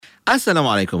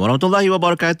Assalamualaikum warahmatullahi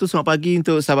wabarakatuh. Selamat pagi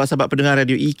untuk sahabat-sahabat pendengar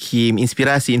Radio IKIM,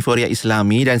 Inspirasi Inforia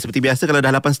Islami. Dan seperti biasa, kalau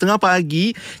dah 8.30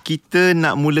 pagi, kita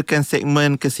nak mulakan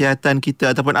segmen kesihatan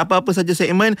kita ataupun apa-apa saja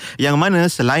segmen yang mana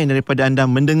selain daripada anda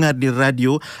mendengar di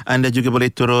radio, anda juga boleh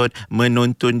turut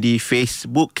menonton di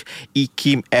Facebook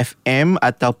IKIM FM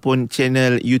ataupun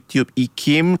channel YouTube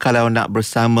IKIM kalau nak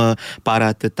bersama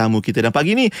para tetamu kita. Dan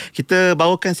pagi ni kita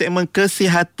bawakan segmen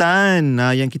kesihatan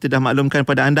yang kita dah maklumkan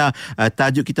pada anda.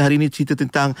 Tajuk kita hari ini cerita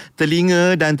tentang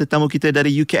telinga dan tetamu kita dari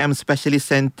UKM Specialist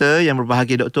Center yang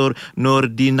berbahagia Dr.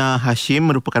 Nordina Hashim,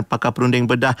 merupakan pakar perunding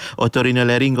bedah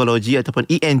otorinolaryngologi ataupun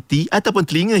ENT ataupun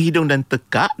telinga, hidung dan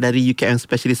tekak dari UKM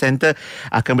Specialist Center,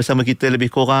 akan bersama kita lebih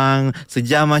kurang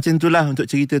sejam macam itulah untuk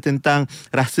cerita tentang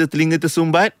rasa telinga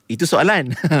tersumbat. Itu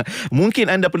soalan. Mungkin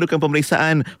anda perlukan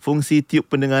pemeriksaan fungsi tiup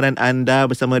pendengaran anda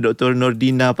bersama Dr.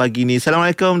 Nordina pagi ni.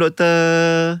 Assalamualaikum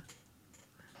Doktor.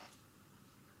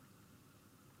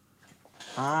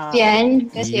 Terima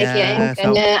kasih Kian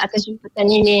kerana atas jemputan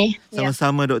ini.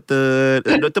 Sama-sama Doktor.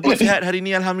 Doktor pun sihat hari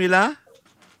ni, Alhamdulillah.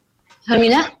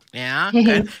 Alhamdulillah. Ya,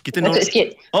 kan? Kita batuk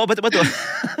sikit. Oh, batuk-batuk.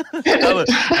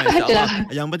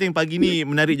 Yang penting pagi ni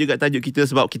menarik juga tajuk kita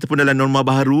sebab kita pun dalam norma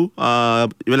baru.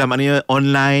 Maknanya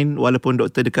online walaupun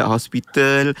doktor dekat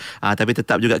hospital, tapi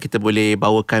tetap juga kita boleh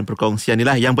bawakan perkongsian ni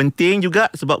lah. Yang penting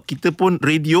juga sebab kita pun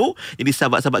radio, jadi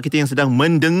sahabat-sahabat kita yang sedang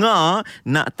mendengar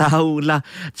nak tahulah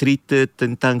cerita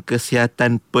tentang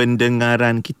kesihatan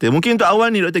pendengaran kita. Mungkin untuk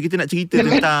awal ni doktor, kita nak cerita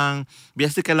tentang,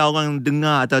 biasa kalau orang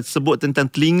dengar atau sebut tentang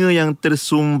telinga yang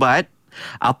tersumbat,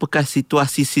 apakah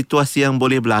situasi-situasi yang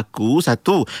boleh berlaku?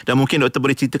 Satu, dan mungkin doktor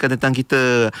boleh ceritakan tentang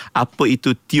kita apa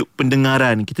itu tiup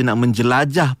pendengaran. Kita nak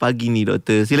menjelajah pagi ni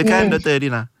doktor. Silakan Doktor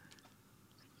Dina.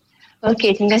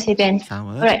 Okey, terima kasih Ben.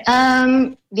 Sama. Alright,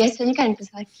 biasanya kan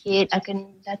pesakit akan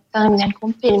datang dengan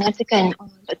komplain mengatakan,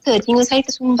 doktor, telinga saya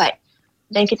tersumbat.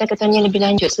 Dan kita akan tanya lebih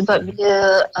lanjut sebab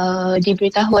bila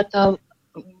diberitahu atau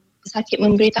pesakit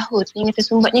memberitahu telinga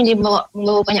tersumbat ni, dia membawa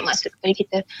banyak maksud kepada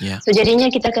kita. So jadinya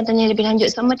kita akan tanya lebih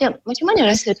lanjut sama dia, macam mana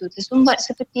rasa tu? Tersumbat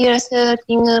seperti rasa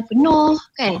telinga penuh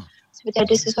kan? Seperti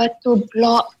ada sesuatu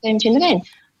blok kan, macam tu kan?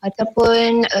 Ataupun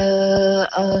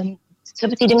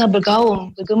seperti dengar bergaung,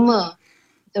 bergema,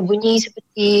 atau bunyi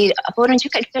seperti apa orang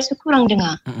cakap, kita rasa kurang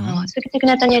dengar. So kita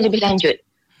kena tanya lebih lanjut.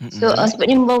 So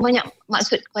sebabnya membawa banyak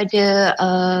maksud kepada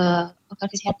pakar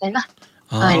kesihatan lah.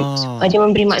 Dia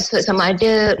memberi maksud sama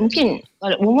ada, mungkin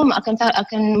kalau umum akan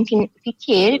mungkin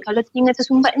fikir kalau telinga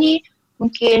tersumbat ni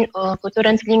mungkin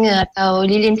kotoran telinga atau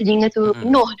lilin telinga tu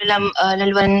penuh dalam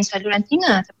laluan saluran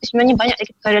telinga, tapi sebenarnya banyak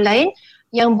lagi perkara lain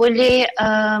yang boleh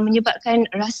menyebabkan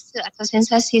rasa atau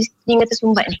sensasi telinga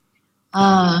tersumbat ni.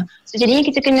 So jadinya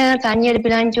kita kena tanya lebih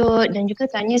lanjut dan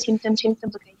juga tanya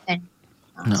simptom-simptom berkaitan.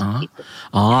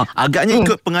 Agaknya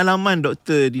ikut pengalaman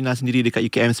Dr. Dina sendiri dekat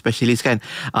UKM Specialist kan,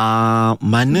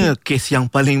 mana kes yang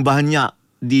paling banyak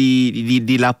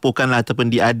dilaporkan lah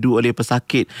ataupun diadu oleh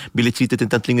pesakit bila cerita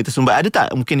tentang telinga tersumbat? Ada tak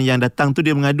mungkin yang datang tu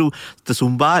dia mengadu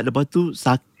tersumbat, lepas tu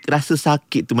rasa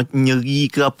sakit tu, nyeri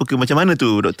ke apa ke, macam mana tu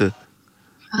doktor?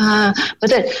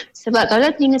 Betul. Sebab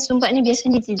kalau telinga tersumbat ni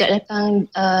biasanya tidak datang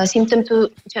simptom tu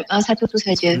macam satu tu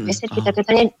saja. Biasanya kita akan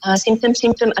tanya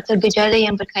simptom-simptom atau gejala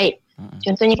yang berkait.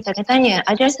 Contohnya kita akan tanya,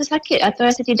 ada rasa sakit atau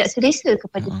rasa tidak selesa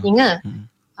kepada telinga?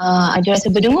 Ada rasa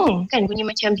berdengung kan, bunyi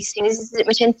macam bising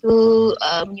macam tu,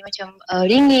 bunyi macam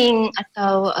ringing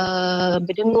atau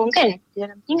berdengung kan di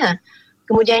dalam telinga.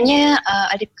 Kemudiannya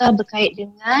adakah berkait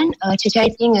dengan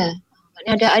cecair telinga?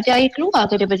 Maknanya ada air keluar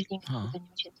ke daripada telinga?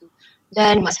 Macam tu.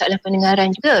 Dan masalah pendengaran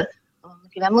juga.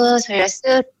 Makin lama saya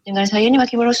rasa dengaran saya ni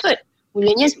makin merosot.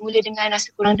 Mula dengan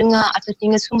rasa kurang dengar atau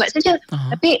telinga sumbat saja.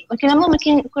 Tapi makin lama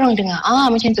makin kurang dengar.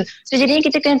 Macam tu. So jadinya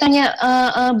kita kena tanya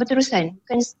berterusan.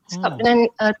 Bukan sekap dengan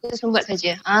tersumbat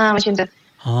saja. Macam tu.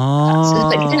 So,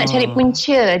 sebab kita nak cari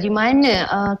punca di mana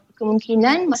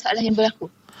kemungkinan masalah yang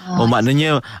berlaku.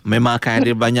 Maknanya memang akan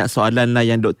ada banyak soalan lah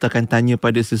yang doktor akan tanya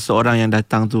pada seseorang yang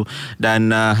datang tu. Dan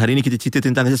hari ni kita cerita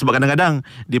tentang, sebab kadang-kadang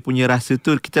dia punya rasa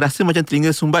tu, kita rasa macam telinga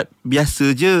sumbat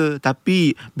biasa je,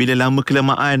 tapi bila lama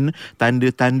kelamaan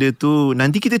tanda-tanda tu,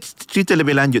 nanti kita cerita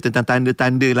lebih lanjut tentang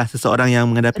tanda-tanda lah seseorang yang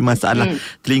menghadapi masalah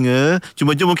telinga.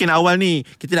 Cuma mungkin awal ni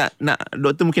kita nak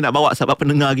doktor mungkin nak bawa sahabat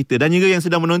pendengar kita dan juga yang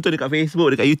sedang menonton dekat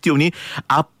Facebook, dekat YouTube ni,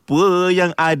 apa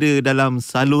yang ada dalam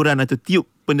saluran atau tiup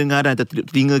pendengaran atau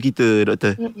telinga kita,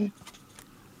 doktor?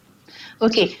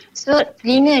 Okey, so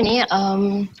telinga ni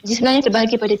sebenarnya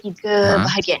terbahagi pada 3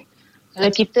 bahagian. Kalau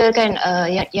kita kan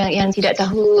yang tidak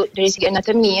tahu dari segi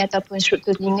anatomi ataupun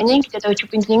struktur telinga ni, kita tahu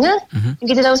cuping telinga,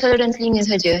 kita tahu saluran telinga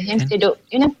saja. Yang kita duk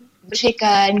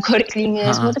bersihkan, korek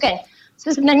telinga semua tu kan.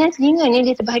 So sebenarnya telinga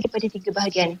ni dia terbahagi pada 3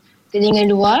 bahagian. Telinga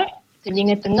luar,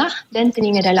 telinga tengah dan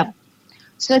telinga dalam.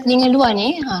 So telinga luar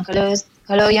ni,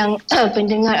 kalau yang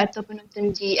pendengar atau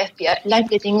penonton di FB Live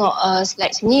dia tengok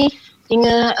slide sini,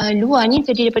 telinga luar ni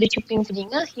terdiri daripada cuping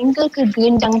telinga hingga ke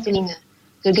gendang telinga.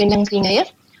 Ke gendang telinga ya.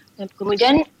 Dan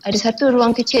kemudian ada satu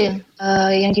ruang kecil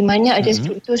yang di mana ada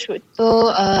struktur-struktur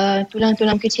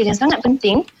tulang-tulang kecil yang sangat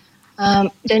penting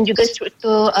dan juga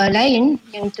struktur lain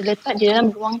yang terletak di dalam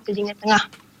ruang telinga tengah.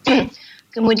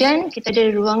 Kemudian kita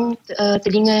ada ruang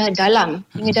telinga dalam.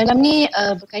 Telinga dalam ni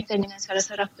berkaitan dengan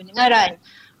saraf-saraf pendengaran.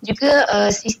 Juga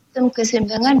sistem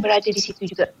keseimbangan berada di situ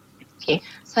juga. Okay.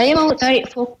 Saya mahu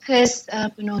tarik fokus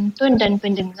penonton dan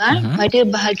pendengar pada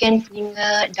bahagian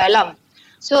telinga dalam.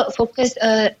 So fokus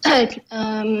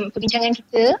perbincangan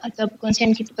kita atau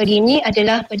perkongsian kita pagi ini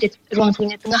adalah pada ruang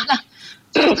telinga tengah lah.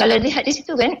 Kalau lihat di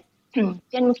situ kan,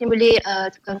 Pian mungkin boleh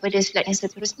tukar kepada slide yang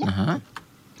seterusnya.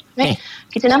 Right.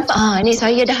 Kita nampak ni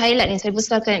saya dah highlight ni, saya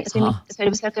besarkan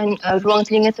ruang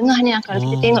telinga tengah ni. Kalau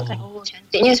kita tengok kan,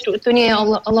 cantiknya struktur ni yang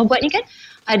Allah buat ni kan.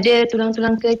 Ada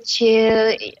tulang-tulang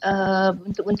kecil,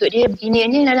 bentuk-bentuk dia begini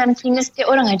ni dalam telinga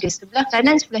setiap orang ada. Sebelah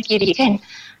kanan, sebelah kiri kan.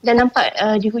 Dan nampak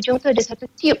di hujung tu ada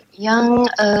satu tube yang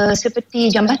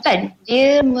seperti jambatan.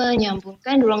 Dia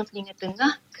menyambungkan ruang telinga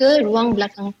tengah ke ruang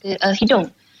belakang hidung.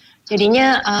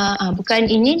 Jadinya bukaan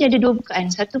ini dia ada dua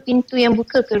bukaan. Satu pintu yang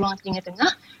buka ke ruang telinga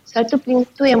tengah, satu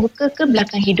pintu yang buka ke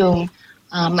belakang hidung.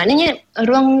 Maknanya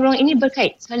ruang-ruang ini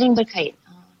saling berkait.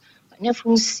 Maknanya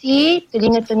fungsi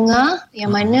telinga tengah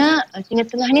yang mana telinga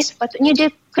tengah ni sepatutnya dia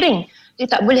kering. Dia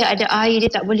tak boleh ada air,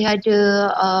 dia tak boleh ada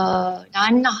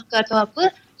nanah ke atau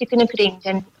apa, dia kena kering.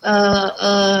 Dan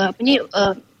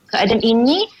keadaan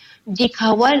ini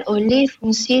dikawal oleh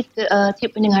fungsi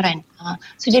tiup pendengaran.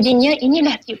 So jadinya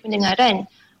inilah tiup pendengaran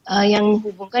yang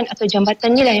menghubungkan atau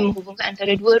jambatan ni lah yang menghubungkan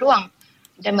antara dua ruang.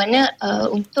 Dan mana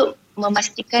untuk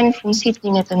memastikan fungsi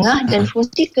telinga tengah dan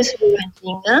fungsi keseluruhan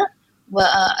telinga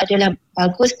adalah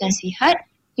bagus dan sihat,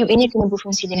 tiup ini kena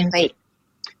berfungsi dengan baik.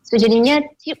 So jadinya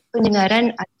tiup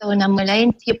pendengaran atau nama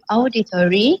lain tiup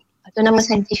auditory atau nama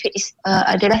saintifik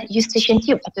adalah eustachian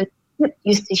tube atau tube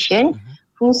eustachian.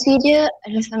 Fungsi dia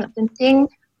adalah sangat penting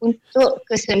untuk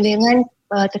keseimbangan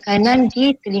tekanan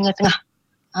di telinga tengah.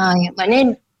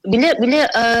 Maknanya bila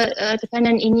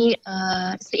tekanan ini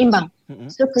seimbang,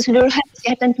 so keseluruhan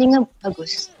kesihatan telinga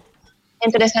bagus. Yang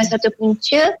terdapat salah satu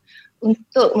punca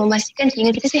untuk memastikan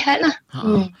telinga kita sihat lah.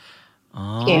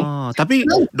 Okay. Tapi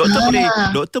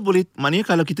doktor boleh maknanya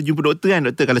kalau kita jumpa doktor kan,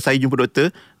 doktor, kalau saya jumpa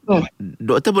doktor,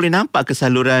 doktor boleh nampak ke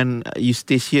saluran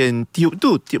eustachian tube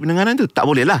tu, tiup pendengaran tu? Tak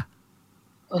boleh lah.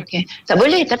 Okey, tak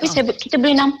boleh, tapi kita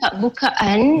boleh nampak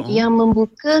bukaan yang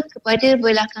membuka kepada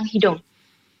belakang hidung.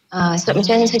 Macam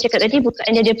saya cakap tadi,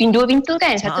 bukaan dia ada dua pintu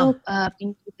kan. Satu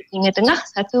pintu ke telinga tengah,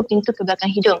 satu pintu ke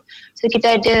belakang hidung. So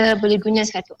kita boleh guna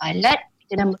satu alat,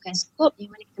 kita namakan skop, yang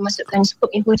mana kita masukkan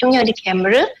skop yang hujungnya ada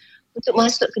kamera untuk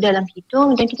masuk ke dalam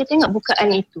hidung dan kita tengok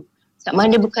bukaan itu. Sama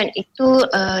ada bukaan itu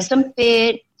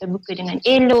sempit, terbuka dengan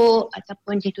elok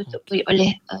ataupun ditutup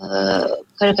oleh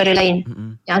perkara-perkara lain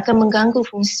yang akan mengganggu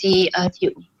fungsi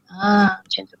tiup ni.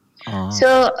 Macam tu.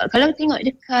 So kalau tengok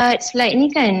dekat slide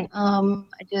ni kan,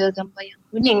 ada gambar yang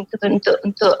kuning tu kan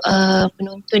untuk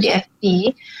penonton di FB.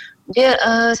 Dia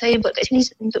saya buat kat sini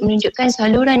untuk menunjukkan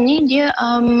saluran ni dia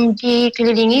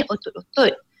dikelilingi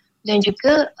otot-otot dan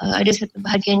juga ada satu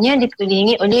bahagiannya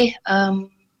dikelilingi oleh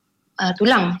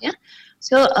tulang ya.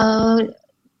 So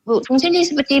fungsi dia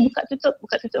seperti buka tutup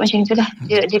macam itulah.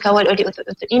 Dia kawal oleh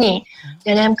otot-otot ini.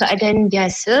 Dalam keadaan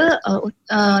biasa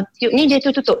tiup ni dia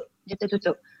tertutup.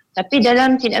 Tapi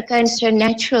dalam tindakan secara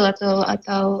natural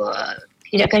atau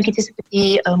tindakan kita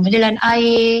seperti menelan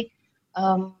air,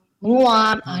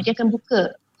 menguap, dia akan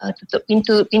buka tutup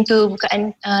pintu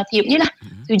bukaan tiup ni lah.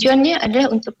 Tujuannya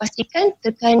adalah untuk pastikan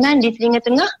tekanan di telinga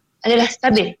tengah adalah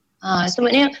stabil.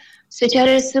 Sebenarnya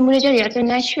secara semula jari atau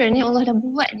natural ni Allah dah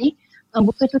buat ni,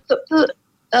 buka tutup tu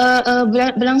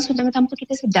berlangsung tanpa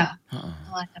kita sedar.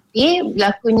 Tapi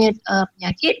berlakunya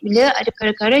penyakit bila ada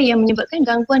perkara-perkara yang menyebabkan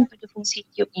gangguan pada fungsi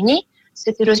tiup ini,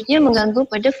 seterusnya mengganggu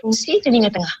pada fungsi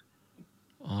telinga tengah.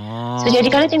 So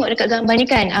jadi kalau tengok dekat gambar ni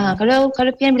kan, kalau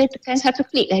Pian boleh tekan satu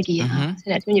klik lagi.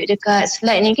 Saya nak tunjuk dekat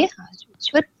slide ni, okay.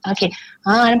 Okay.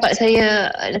 Nampak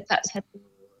saya letak satu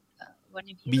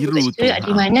warna biru situ,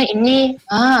 di mana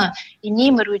ini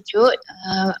merujuk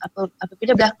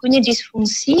apabila berlakunya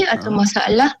disfungsi atau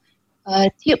masalah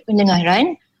tiup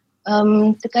pendengaran,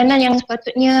 tekanan yang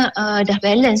sepatutnya dah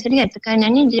balance tadi kan,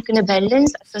 tekanan ni dia kena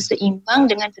balance atau seimbang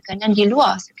dengan tekanan di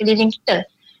luar sekeliling kita.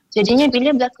 Jadinya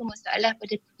bila berlaku masalah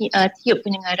pada tiup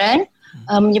pendengaran,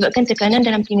 menyebabkan tekanan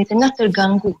dalam telinga tengah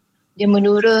terganggu, dia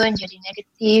menurun jadi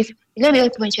negatif. Bila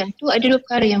berlaku macam tu, ada dua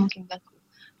perkara yang mungkin berlaku.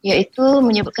 iaitu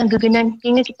menyebabkan gegenan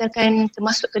telinga kita akan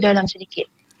termasuk ke dalam sedikit.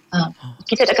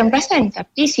 Kita tak akan perasan,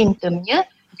 tapi simptomnya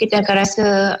kita akan rasa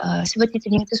seperti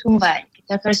telinga tersumbat,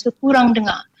 kita akan rasa kurang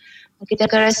dengar, kita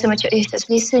akan rasa macam tak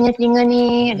selesanya telinga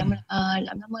ni,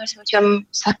 lama-lama rasa macam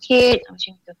sakit,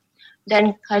 macam itu.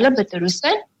 Dan kalau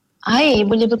berterusan, air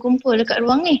boleh berkumpul dekat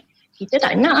ruang ni. Kita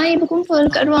tak nak air berkumpul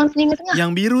dekat ruang telinga tengah.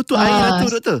 Yang biru tu air lah tu,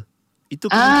 doktor? Itu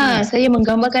saya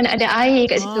menggambarkan ada air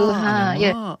kat situ.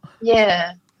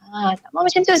 Tak mahu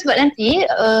macam tu sebab nanti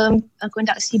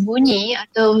kondaksi bunyi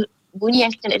atau bunyi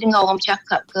yang kita nak dengar orang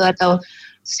bercakap ke atau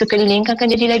sekeliling akan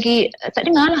jadi lagi tak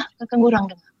dengar lah, akan kurang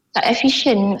dengar. Tak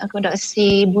efisien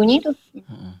kondaksi bunyi tu.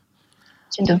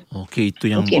 Macam tu. Okey, itu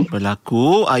yang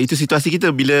berlaku. Itu situasi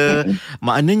kita bila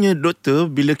maknanya doktor,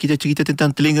 bila kita cerita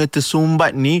tentang telinga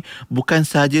tersumbat ni, bukan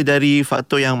sahaja dari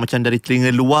faktor yang macam dari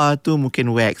telinga luar tu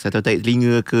mungkin wax atau tarik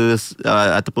telinga ke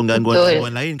ataupun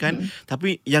gangguan-gangguan lain kan.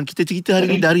 Tapi yang kita cerita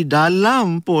hari ni dari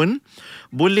dalam pun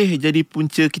boleh jadi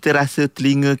punca kita rasa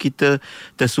telinga kita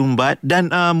tersumbat.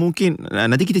 Dan mungkin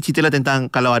nanti kita ceritalah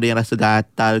tentang kalau ada yang rasa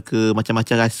gatal ke,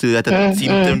 macam-macam rasa atau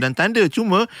simptom dan tanda.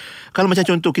 Cuma kalau macam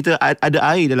contoh kita ada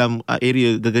air dalam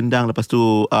area gegendang, lepas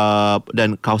tu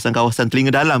dan kawasan-kawasan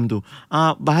telinga dalam tu,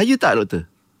 bahaya tak doktor?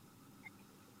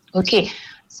 Okey.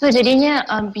 So jadinya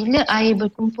bila air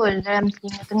berkumpul dalam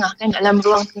telinga tengah kan, dalam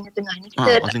ruang telinga tengah ni,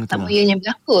 kita tak tahu ianya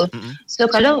berlaku. So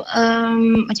kalau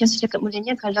macam saya cakap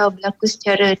mulanya, kalau berlaku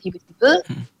secara tiba-tiba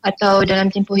atau dalam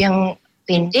tempoh yang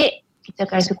pendek, kita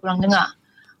akan rasa kurang dengar,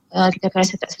 kita akan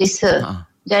rasa tak selesa.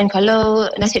 Dan kalau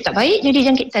nasib tak baik,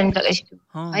 jadi jangkitan pula kat situ.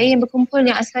 Air yang berkumpul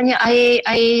yang asalnya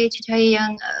air cecair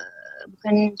yang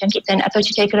bukan jangkitan atau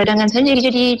cecair keradangan saja,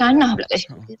 jadi nanah pula kat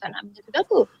situ. Kita tak nak benda tu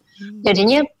berlaku.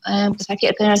 Jadinya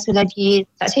pesakit akan rasa lagi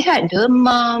tak sihat,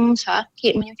 demam,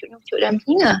 sakit, menyucuk-nyucuk dalam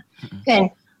telinga.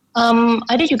 Kan?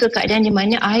 Ada juga keadaan di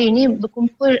mana air ni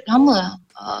berkumpul lama.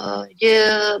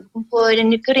 Dia berkumpul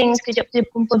dan dia kering, sekejap dia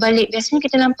berkumpul balik. Biasanya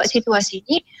kita nampak situasi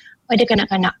ni pada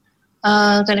kanak-kanak.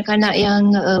 Kanak-kanak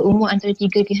yang umur antara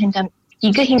 3 hingga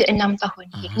 6 tahun.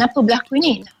 Kenapa berlaku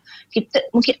ni? Kita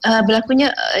mungkin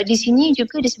berlakunya di sini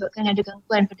juga disebabkan ada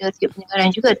gangguan pada tiap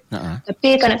pendengaran juga.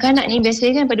 Tapi kanak-kanak ni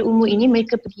biasanya kan pada umur ini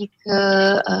mereka pergi ke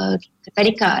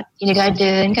tadika,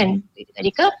 kindergarten kan, pergi ke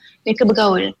tadika, mereka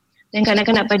bergaul. Dan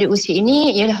kanak-kanak pada usia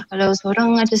ini, ialah kalau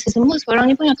seorang ada sesama, seorang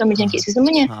ni pun akan menjangkit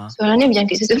sesamanya. Seorang ni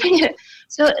menjangkit sesamanya.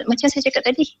 So macam saya cakap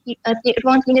tadi,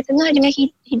 ruang telinga tengah dengan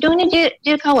hidung ni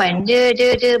dia kawan,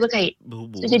 dia berkait.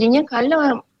 So jadinya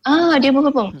kalau dia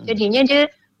berhubung, jadinya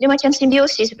dia macam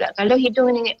simbiosis pula. Kalau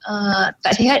hidung ni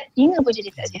tak sihat, telinga pun jadi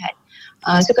tak sihat.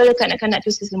 So kalau kanak-kanak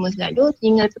tu sesama selalu,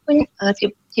 telinga tu pun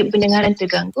tiap pendengaran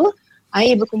terganggu,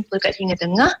 air berkumpul kat telinga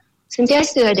tengah,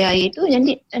 sentiasa ada air tu,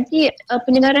 nanti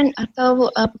pendengaran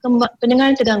atau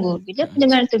pendengaran terganggu. Bila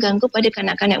pendengaran terganggu pada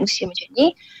kanak-kanak usia macam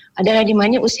ni, adalah di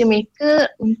mana usia mereka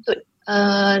untuk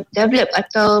develop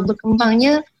atau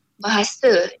berkembangnya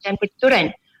bahasa dan pertuturan.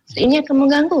 So ini akan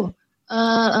mengganggu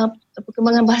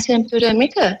perkembangan bahasa dan pertuturan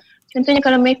mereka. Contohnya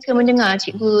kalau mereka mendengar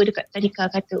cikgu dekat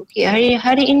tadika kata, okey,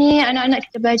 hari ini anak-anak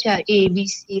kita belajar A, B,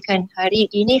 C kan,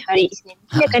 hari ini, hari Isnin.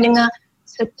 Dia akan dengar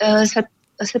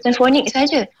certain fonik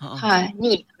saja.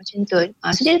 Ni macam tu.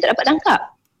 So dia tak dapat tangkap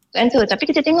kan tu. Tapi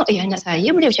kita tengok, anak saya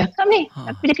boleh bercakap ni.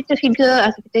 Tapi bila kita figure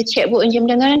atau kita check buku ujian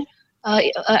pendengaran,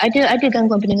 ada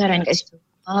gangguan pendengaran kat situ.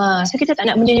 So kita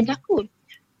tak nak benda ni berlaku.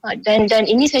 Dan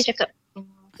ini saya cakap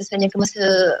kesannya ke masa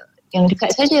yang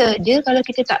dekat saja. Dia kalau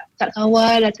kita tak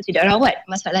kawal atau tidak rawat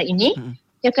masalah ini,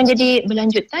 dia akan jadi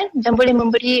berlanjutan dan boleh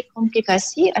memberi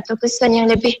komplikasi atau kesan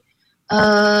yang lebih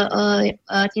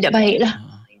tidak baik lah.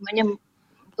 Yang mana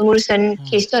pengurusan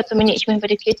kes tu atau management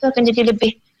pada kes tu akan jadi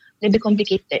lebih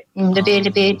complicated,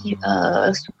 lebih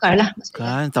sukar lah maksudnya.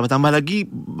 Kan, tambah-tambah lagi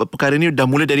perkara ni dah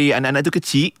mula dari anak-anak tu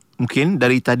kecil. Mungkin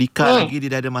dari tadika lagi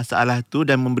dia dah ada masalah tu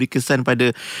dan memberi kesan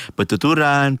pada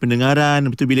pertuturan, pendengaran.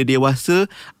 Betul, bila dewasa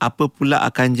apa pula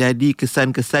akan jadi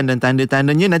kesan-kesan dan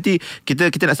tanda-tandanya. Nanti kita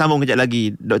nak sambung kejap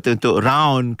lagi doktor untuk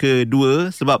round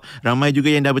kedua, sebab ramai juga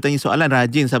yang dah bertanya soalan.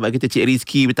 Rajin sahabat kita Cik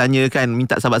Rizky bertanya kan,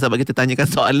 minta sahabat-sahabat kita tanyakan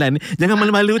soalan. Jangan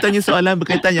malu-malu tanya soalan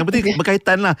berkaitan, yang penting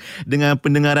berkaitan lah dengan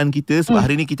pendengaran kita. Sebab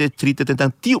hari ni kita cerita tentang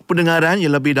tiup pendengaran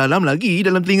yang lebih dalam lagi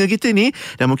dalam telinga kita ni,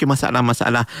 dan mungkin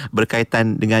masalah-masalah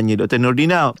berkaitan dengannya bertanya. Dr.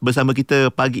 Nordina bersama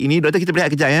kita pagi ini. Doktor, kita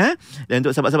berehat kejap ya. Dan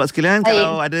untuk sahabat-sahabat sekalian,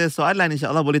 kalau ada soalan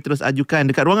insya-Allah boleh terus ajukan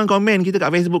dekat ruangan komen kita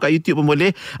kat Facebook, kat YouTube pun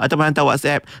boleh, ataupun hantar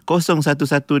WhatsApp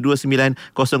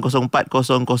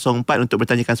 0112900404 untuk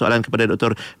bertanyakan soalan kepada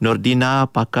Dr. Nordina,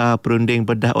 pakar perunding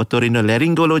bedah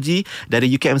otorinolaryngologi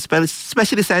dari UKM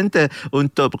Specialist Center,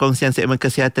 untuk perkongsian segmen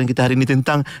kesihatan kita hari ini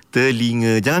tentang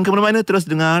telinga. Jangan ke mana-mana, terus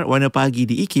dengar Warna Pagi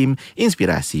di IKIM,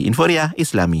 Inspirasi Inforia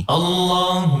Islami.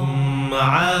 Allahumma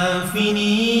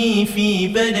afini fi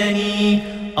badani,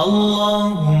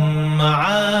 Allahumma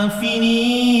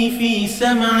afini fi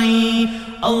sam'i,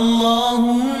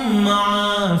 Allahumma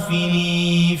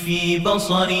afini fi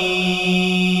basari.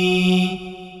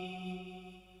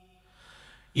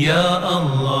 Ya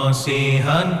Allah,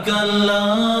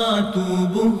 sihatkanlah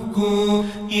tubuhku,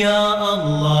 Ya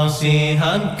Allah,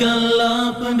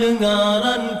 sihatkanlah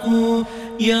pendengaranku,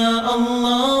 Ya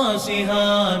Allah,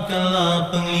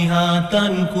 sihatkanlah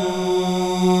penglihatanku.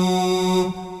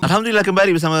 Alhamdulillah,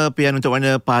 kembali bersama Pian untuk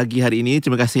Warna Pagi hari ini.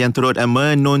 Terima kasih yang turut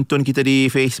menonton kita di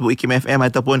Facebook IKIM FM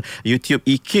ataupun YouTube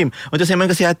IKIM. Untuk segmen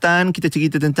kesihatan, kita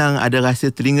cerita tentang ada rasa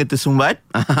telinga tersumbat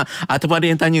ataupun ada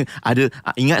yang tanya,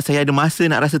 ingat saya ada masa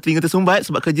nak rasa telinga tersumbat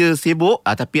sebab kerja sibuk.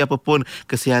 Tapi apapun,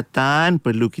 kesihatan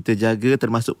perlu kita jaga,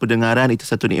 termasuk pendengaran. Itu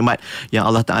satu nikmat yang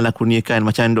Allah Ta'ala kurniakan.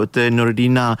 Macam Dr.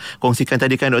 Nordina kongsikan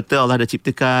tadi kan, Doktor, Allah dah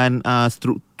ciptakan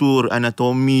struktur,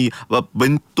 anatomi,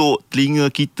 bentuk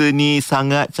telinga kita ni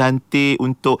sangat cantik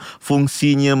untuk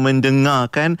fungsinya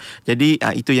mendengar kan. Jadi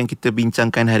itu yang kita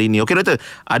bincangkan hari ini. Okey Doktor,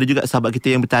 ada juga sahabat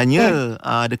kita yang bertanya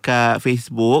dekat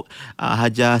Facebook.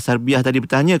 Hajah Sarbiah tadi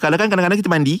bertanya, kalau kan kadang-kadang kita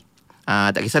mandi,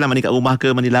 tak kisahlah mandi kat rumah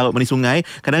ke, mandi laut, mandi sungai,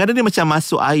 kadang-kadang dia macam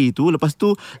masuk air tu, lepas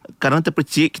tu kadang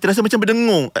terpercik, kita rasa macam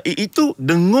berdengung. Itu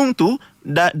dengung tu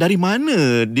dari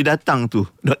mana dia datang tu,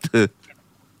 Doktor?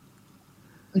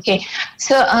 Okay,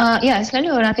 so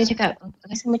selalu orang akan cakap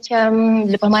rasa macam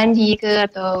lepas mandi ke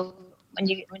atau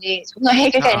mandi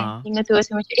sungai ke kan, hingga tu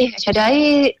rasa macam macam ada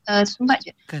air sumbat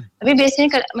je kan. Tapi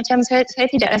biasanya macam saya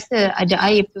tidak rasa ada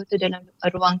air betul-betul dalam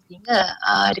ruang telinga,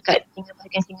 dekat telinga,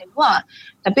 bahagian telinga luar.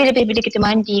 Tapi lebih bila kita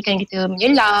mandi kan, kita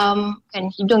menyelam kan,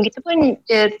 hidung kita pun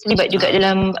dia terlibat juga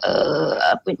dalam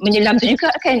menyelam tu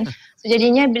juga kan. So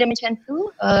jadinya bila macam tu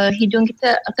hidung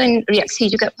kita akan reaksi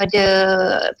juga pada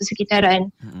persekitaran,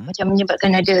 macam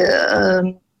menyebabkan ada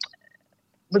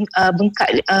bengkak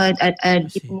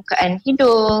di permukaan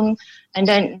hidung,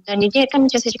 dan dia kan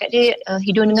macam saya cakap, dia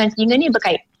hidung dengan telinga ni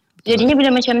berkait. Jadinya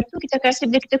bila macam tu kita rasa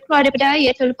bila kita keluar daripada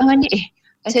air atau lepas mandi,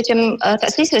 rasa macam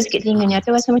tak selesa sikit telinganya,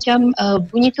 atau rasa macam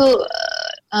bunyi tu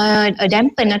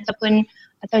dampen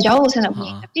atau jauh sangat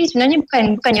bunyi. Tapi sebenarnya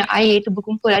bukannya air tu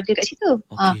berkumpul ada kat situ.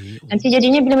 Nanti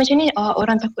jadinya bila macam ni,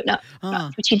 orang takut nak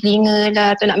cuci telinga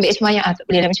lah, atau nak ambil air semayang, tak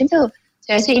boleh lah macam tu.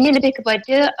 Saya rasa ini lebih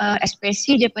kepada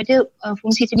ekspresi daripada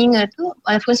fungsi telinga tu,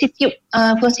 fungsi tiup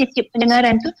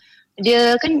pendengaran tu.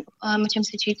 Dia kan macam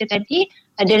saya cerita tadi,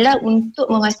 adalah untuk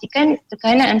memastikan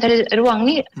tekanan antara ruang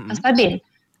ni stabil.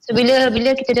 So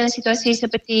bila kita dalam situasi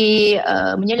seperti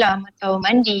menyelam atau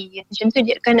mandi, macam tu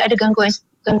dia akan ada gangguan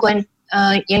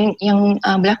yang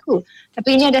berlaku.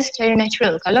 Tapi ini adalah secara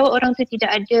natural. Kalau orang tu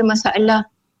tidak ada masalah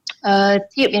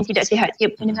tiup yang tidak sihat,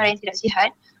 tiup pendengaran yang tidak sihat,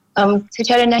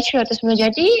 secara natural atau semula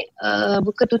jadi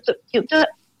buka tutup tiup tu,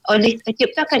 oleh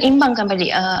tiup tu akan imbangkan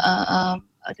balik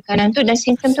tekanan tu, dan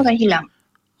simptom tu akan hilang.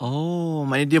 Oh,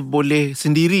 maknanya dia boleh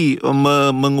sendiri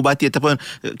mengubati ataupun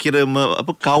kira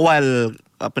kawal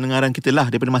pendengaran kita lah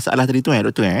daripada masalah tadi tu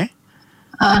Doktor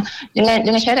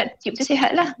dengan syarat tiup tu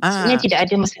sihat lah. Maksudnya tidak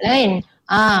ada masalah lain.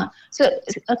 So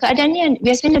keadaan ni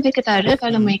biasanya lebih ketara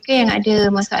kalau mereka yang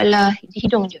ada masalah di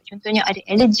hidung je. Contohnya ada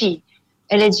alergi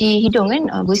hidung kan,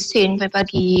 bersin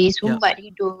pagi-pagi, sumbat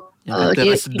hidung,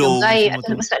 hidung gair,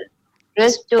 atau masalah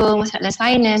resdung, masalah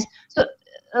sinus. So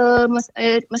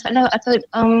masalah atau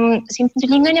simptom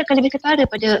telinga ni akan lebih ketara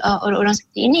pada orang-orang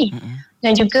seperti ini.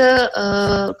 Dan juga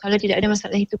kalau tidak ada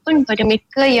masalah itu pun, pada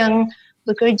mereka yang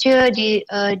bekerja di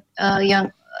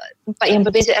tempat yang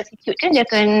berbeza altitude kan, dia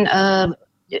akan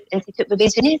altitude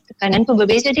berbeza ni, tekanan pun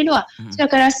berbeza di luar. So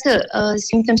akan rasa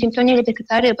simptom-simptomnya lebih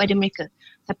ketara pada mereka.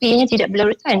 Tapi ianya tidak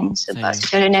berlarutan sebab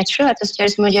secara natural atau secara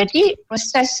semula jadi,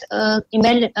 proses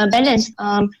balance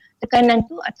tekanan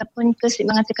tu ataupun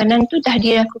keseimbangan tekanan tu dah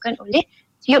dilakukan oleh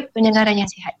tiup pendengaran yang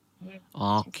sihat.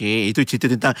 Okey, itu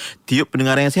cerita tentang tiup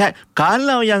pendengaran yang sihat.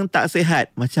 Kalau yang tak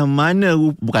sihat, macam mana,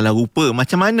 bukanlah rupa,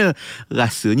 macam mana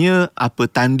rasanya, apa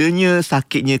tandanya,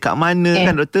 sakitnya kat mana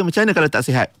kan Doktor? Macam mana kalau tak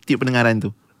sihat tiup pendengaran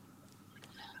tu?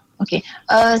 Okey,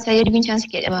 saya bincang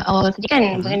sikit awal tadi kan,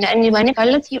 berkenaan di mana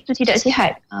kalau tiup tu tidak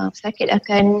sihat, pesakit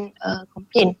akan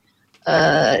komplain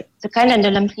tekanan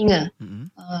dalam telinga.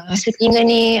 Rasa telinga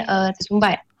ni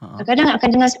tersumbat. Kadang akan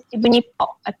dengar seperti bunyi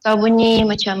pop atau bunyi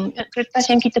macam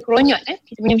kertas yang kita keronyot kan.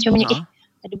 Kita punya macam bunyi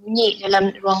ada bunyi dalam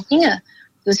ruang telinga.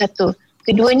 Itu satu.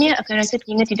 Keduanya akan rasa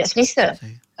telinga tidak selesa.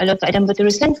 Kalau keadaan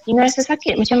berterusan, telinga rasa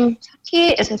sakit, macam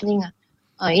sakit rasa telinga.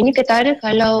 Ini ketara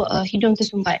kalau hidung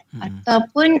tersumbat.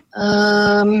 Ataupun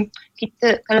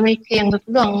kita, kalau mereka yang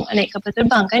berpeluang naik kapal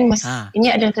terbang kan, ini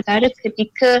adalah ketara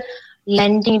ketika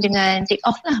landing dengan take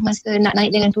off lah, masa nak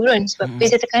naik dengan turun. Sebab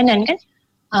beza tekanan kan.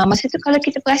 Masa tu kalau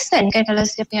kita perasan kan, kalau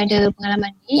siapa yang ada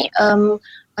pengalaman ni,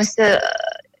 masa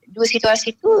dua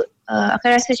situasi tu akan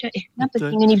rasa macam kenapa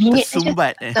telinga ni bingit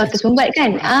tersumbat atau tersumbat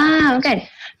kan. Kan.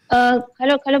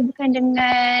 Kalau bukan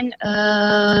dengan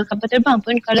kapal terbang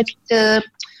pun, kalau kita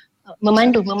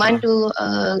memandu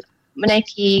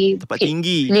menaiki tempat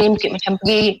tinggi, bukit macam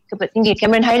pergi ke tempat tinggi,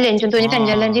 Cameron Highland contohnya kan,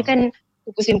 jalan dia kan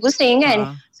pusing-pusing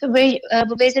kan. So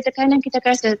berbeza tekanan, kita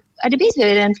akan rasa ada beza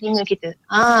dalam telinga kita.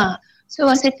 So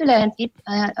masa itulah nanti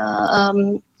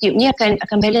tiup ni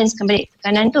akan balancekan balik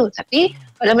tekanan tu. Tapi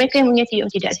kalau mereka yang punya tiup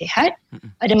tidak sihat,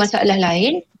 ada masalah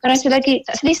lain, akan rasa lagi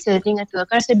tak selesa telinga tu,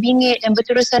 akan rasa bingit dan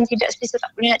berterusan tidak selesa, tak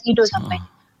boleh nak tidur sampai.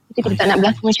 Itu kita tak nak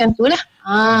berlaku macam tu lah.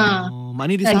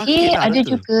 Maknanya dia lagi sakit lah, ada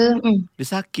betul? Juga dia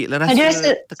sakit lah, rasa dia rasa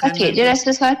tekanan sakit, dia rasa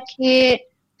sakit,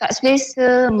 tak selesa,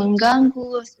 mengganggu,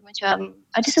 macam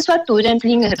ada sesuatu dalam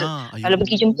telinga tu. Kalau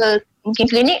pergi jumpa mungkin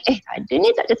klinik, tak ada ni,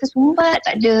 tak ada tersumbat,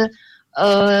 tak ada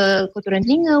kotoran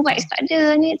telinga, wax tak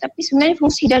ada ni, tapi sebenarnya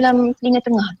fungsi dalam telinga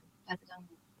tengah tu dah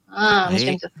terganggu.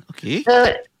 Macam tu. Okay. So,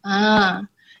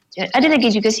 ada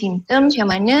lagi juga simptom macam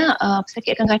mana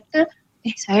pesakit akan kata,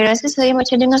 saya rasa saya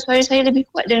macam dengar suara saya lebih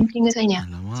kuat dalam telinga saya.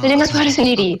 Saya dengar suara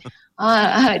sendiri.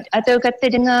 Atau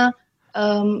kata dengar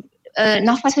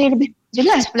nafas saya lebih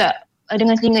jelas pula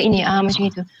dengan telinga ini.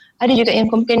 Macam itu. Ada juga yang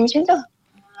komplain macam tu.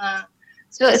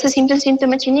 So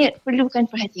simptom-simptom macam ni perlukan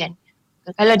perhatian.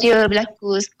 Kalau dia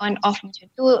berlaku on off macam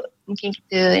tu, mungkin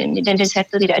kita dan dia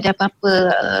settle, tidak ada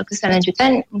apa-apa kesan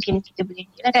lanjutan, mungkin kita boleh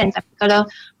ni lah kan. Tapi kalau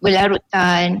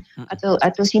berlarutan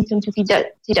atau simptom tu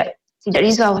tidak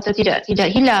resolve atau tidak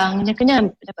hilang, dia kena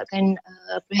mendapatkan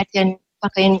perhatian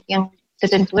pakaian yang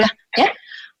tertentu lah ya.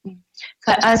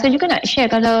 Saya juga nak share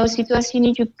kalau situasi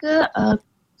ni juga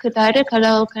ketara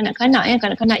kalau kanak-kanak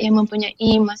yang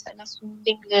mempunyai masalah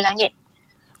sumbing bila langit.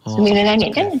 Sumbing dalam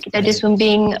langit kan, kita ada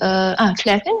sumbing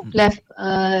cleft kan, cleft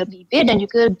bibir dan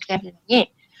juga cleft dalam langit.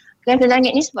 Cleft dalam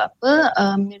langit ni sebab apa?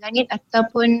 Langit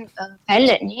ataupun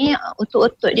palate ni,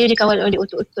 otot-otot dia dikawal oleh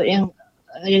otot-otot yang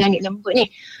dalam langit lembut ni.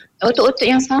 Otot-otot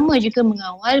yang sama juga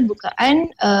mengawal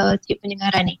bukaan tiup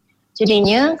pendengaran ni.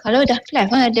 Jadinya kalau dah cleft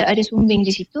ada sumbing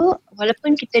di situ,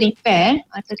 walaupun kita repair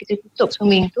atau kita tutup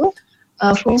sumbing tu,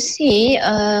 fungsi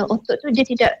otot tu dia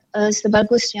tidak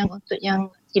sebagus yang otot yang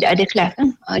tidak ada cleft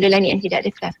kan, ada langit yang tidak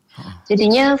ada cleft.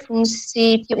 Jadinya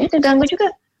fungsi tiup ni terganggu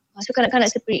juga. So kanak-kanak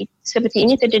seperti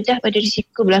ini terdedah pada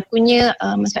risiko berlakunya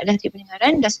masalah tiup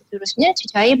pendengaran dan seterusnya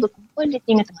cecair berkumpul di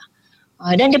telinga tengah.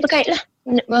 Dan dia berkait lah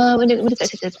benda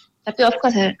tak settle. Tapi of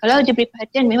course kalau dia beri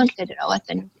perhatian, memang kita ada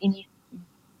rawatan untuk ini.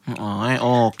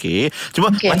 Okey.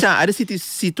 Cuma macam ada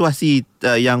situasi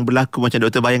yang berlaku macam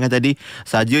doktor bayangkan tadi,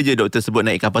 saja je doktor sebut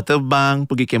naik kapal terbang,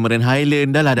 pergi Cameron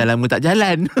Highland, dah lama tak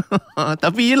jalan.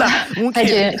 Tapi yelah, mungkin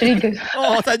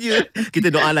saja. Kita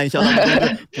doalah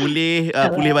insya-Allah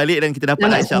pulih balik dan kita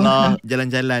dapatlah insya-Allah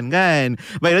jalan-jalan kan.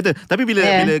 Baik doktor, tapi bila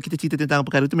kita cerita tentang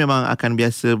perkara tu memang akan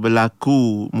biasa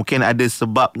berlaku. Mungkin ada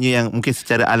sebabnya yang mungkin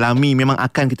secara alami memang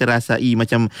akan kita rasai,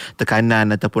 macam tekanan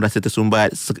ataupun rasa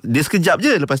tersumbat. Dia sekejap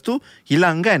je, lepas tu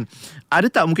hilang kan. Ada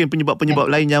tak mungkin penyebab-penyebab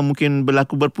lain yang mungkin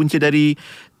berlaku berpunca dari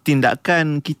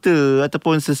tindakan kita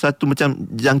ataupun sesuatu macam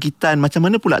jangkitan? Macam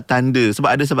mana pula tanda? Sebab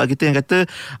ada sebab kita yang kata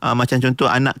macam contoh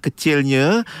anak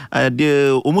kecilnya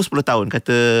dia umur 10 tahun,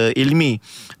 kata Ilmi.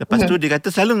 Lepas tu dia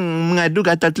kata selalu mengadu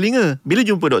gatal telinga. Bila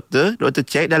jumpa doktor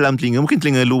cek dalam telinga, mungkin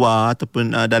telinga luar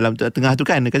ataupun dalam tengah tu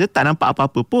kan, dia kata tak nampak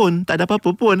apa-apa pun, tak ada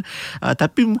apa-apa pun.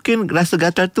 Tapi mungkin rasa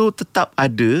gatal tu tetap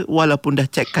ada walaupun dah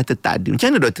cek kata tak ada.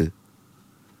 Macam mana doktor?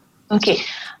 Okey.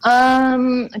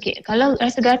 Kalau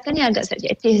rasa gatal ni agak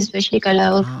subjektif, especially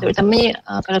kalau terutamanya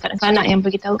kalau kanak-kanak yang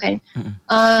beritahu kan.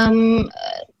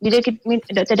 Bila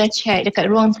doktor dah check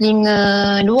dekat ruang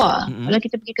telinga luar, kalau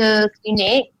kita pergi ke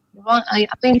klinik,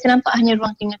 apa yang kita nampak hanya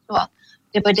ruang telinga luar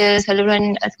daripada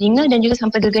saluran telinga dan juga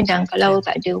sampai ke gendang. Kalau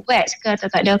tak ada wax ke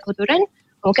atau tak ada kotoran,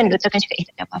 mungkin doktor akan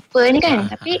cakap tak ada apa-apa ni kan.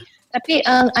 Tapi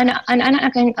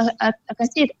anak-anak akan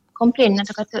still komplain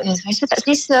atau kata rasa tak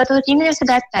selesa atau telinga rasa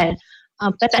gatal.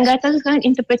 Perkataan gatal tu kan,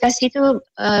 interpretasi tu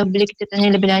bila kita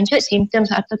tanya lebih lanjut simptom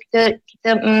atau kita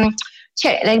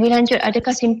check lebih lanjut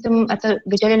adakah simptom atau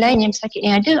gejala lain yang pesakit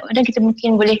yang ada, dan kita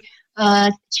mungkin boleh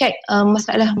check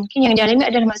masalah mungkin yang dialami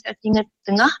adalah masalah telinga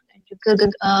tengah dan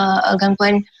juga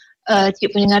gangguan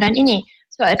tiup pendengaran ini.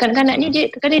 So kanak-kanak ni dia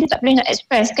kadang-kadang dia tak boleh nak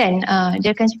express kan.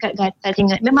 Dia akan cakap gatal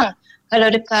telinga. Memang kalau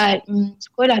dekat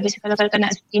sekolah, biasa kalau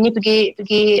kanak-kanak seperti ni pergi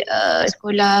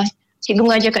sekolah, cikgu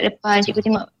mengajar kat depan, cikgu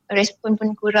tengok respon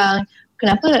pun kurang.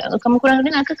 Kenapa kamu kurang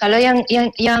dengar ke? Kalau yang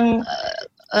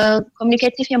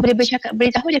komunikatif yang boleh bercakap,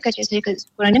 beritahu, dia akan cakap saya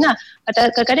kurang dengar.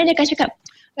 Atau kadang-kadang dia akan cakap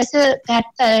rasa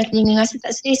gatal telinga, rasa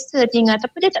tak selesa telinga,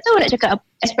 tapi dia tak tahu nak cakap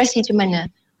ekspresi macam mana.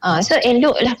 So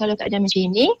eloklah kalau keadaan macam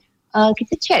ini,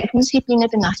 kita check fungsi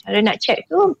telinga tengah. Cara nak check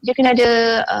tu, dia kena ada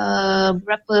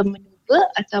beberapa manuver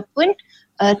ataupun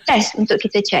test untuk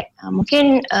kita check.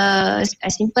 Mungkin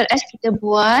as simple as kita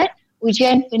buat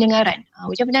ujian pendengaran.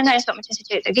 Ujian pendengaran sebab macam saya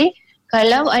cakap tadi,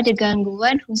 kalau ada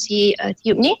gangguan fungsi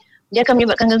tiup ni, dia akan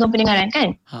menyebabkan gangguan pendengaran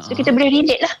kan. So kita boleh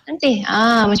relate lah nanti.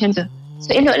 Macam tu.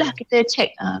 So eloklah kita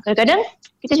check. Kadang-kadang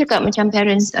kita cakap macam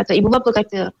parents atau ibu bapa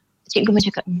kata, cikgu macam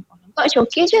cakap, nampak macam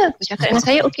okey je. Aku cakap dengan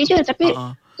saya okey je.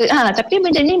 Tapi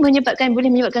benda ni boleh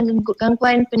menyebabkan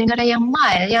gangguan pendengaran yang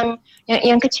mild,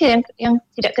 yang kecil, yang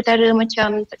tidak ketara,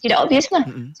 macam tidak obvious lah.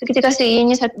 So kita rasa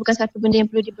ini bukan satu benda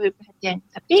yang perlu diberi perhatian.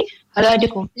 Tapi kalau ada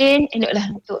komplain, eloklah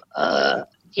untuk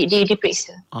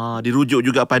diperiksa. Dirujuk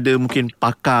juga pada mungkin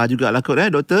pakar jugalah kot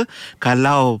doktor.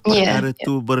 Kalau perkara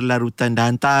tu berlarutan,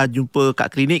 dah hantar jumpa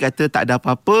kat klinik, kata tak ada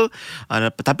apa-apa,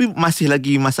 tapi masih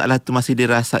lagi masalah tu masih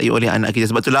dirasai oleh anak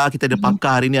kita. Sebab itulah kita ada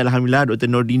pakar hari ni, alhamdulillah,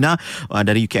 Dr. Nordina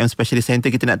dari UKM Specialist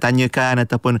Center. Kita nak tanyakan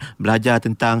ataupun belajar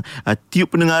tentang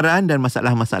tiup pendengaran dan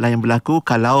masalah-masalah yang berlaku.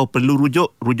 Kalau perlu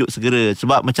rujuk segera.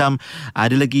 Sebab macam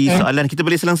ada lagi soalan, kita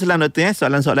boleh selang-selang doktor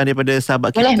soalan-soalan daripada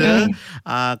sahabat kita.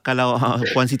 Kalau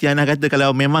Puan Siti Ana kata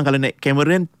kalau naik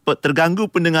Cameron terganggu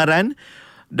pendengaran,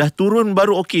 dah turun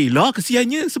baru okey lah,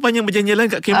 kesiannya sepanjang berjalan-jalan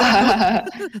kat Cameron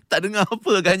tak dengar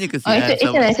apa agaknya, kesian.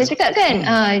 Itulah saya cakap kan.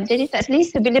 Jadi tak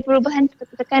selesa bila perubahan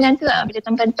tekanan tu, bila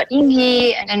tempat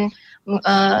tinggi dan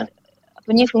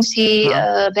fungsi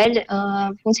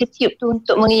fungsi tiup tu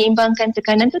untuk menyeimbangkan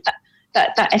tekanan tu tak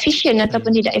efisien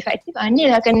ataupun tidak efektif. Ni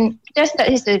lah akan kita rasa tak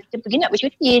selesa. Kita pergi nak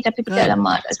bercuti tapi kita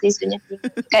lama tak selesanya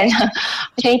kan.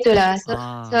 Macam itulah.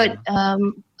 So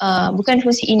bukan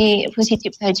fungsi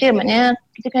tiup saja, maknanya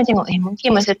kita kena tengok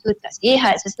mungkin masa tu tak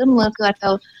sihat, sesama ke,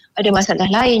 atau ada masalah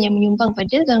lain yang menyumbang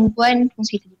pada gangguan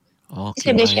fungsi telinga.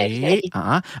 Okey, baik.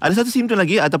 Ada satu simptom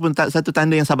lagi ataupun satu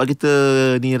tanda yang sahabat kita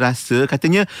ni rasa,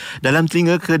 katanya dalam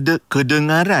telinga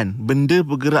kedengaran benda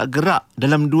bergerak-gerak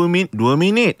dalam 2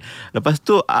 minit. Lepas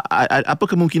tu apa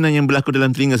kemungkinan yang berlaku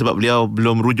dalam telinga, sebab beliau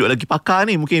belum rujuk lagi pakar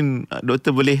ni. Mungkin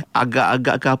doktor boleh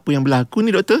agak-agak ke apa yang berlaku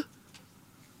ni doktor?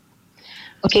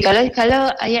 Okey, kalau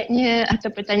ayatnya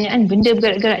atau pertanyaan benda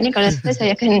bergerak-gerak ni, kalau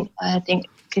saya akan tengok,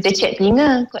 kita cek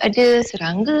telinga, ada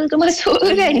serangga ke masuk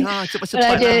ke kan?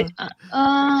 Cepat-cepat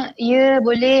ya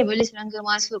boleh serangga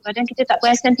masuk. Kadang kita tak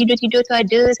perasan tidur-tidur tu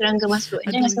ada serangga masuk.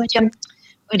 Dia rasa macam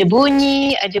ada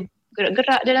bunyi, ada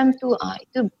gerak-gerak dalam tu.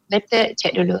 Itu better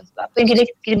cek dulu. Sebab apa,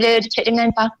 bila cek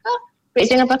dengan pakar,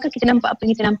 periksa dengan pakar, kita nampak apa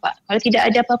yang kita nampak. Kalau tidak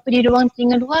ada apa-apa di ruang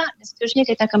telinga luar, dan seterusnya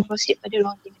kita akan proceed pada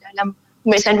ruang telinga dalam,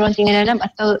 pemeriksaan ruang telinga dalam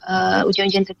atau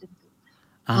ujian-ujian tertentu.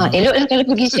 Eloklah kalau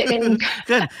pergi check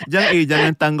kan.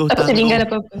 Jangan tangguh-tangguh. Tak tertinggal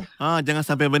apa-apa. Jangan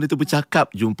sampai benda tu bercakap,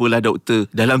 jumpalah doktor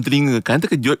dalam telinga, kan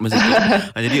terkejut masa tu.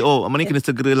 Jadi mana kena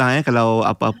segeralah kalau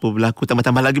apa-apa berlaku,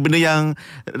 tambah-tambah lagi benda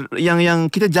yang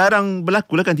kita jarang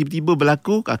berlaku lah kan, tiba-tiba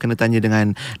berlaku, kena tanya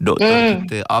dengan doktor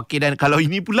kita. Okey, dan kalau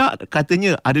ini pula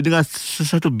katanya ada dengar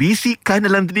sesuatu bisikan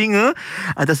dalam telinga,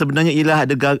 atau sebenarnya ialah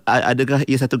adakah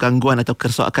ia satu gangguan atau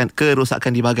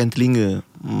kerosakan di bahagian telinga?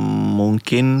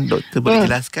 Mungkin doktor boleh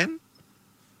jelaskan?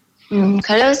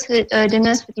 Kalau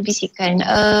dengar seperti bisikan,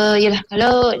 yalah,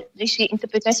 kalau dari segi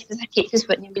interpretasi pesakit tu,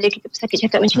 sebabnya bila kita pesakit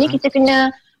cakap macam ni, kita kena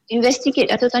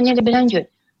investigate atau tanya lebih lanjut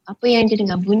apa yang dia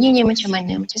dengar, bunyinya macam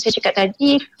mana. Macam saya cakap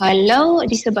tadi, kalau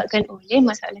disebabkan oleh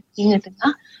masalah telinga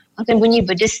tengah, akan bunyi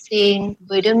berdesing,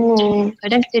 berdengung.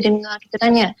 Kadang kita dengar, kita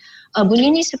tanya,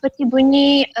 bunyi ni seperti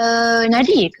bunyi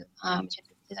nadi ke? Macam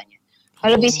tu kita tanya.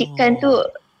 Kalau bisikan tu,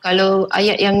 kalau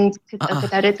ayat yang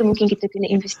ketara tu, mungkin kita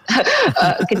kena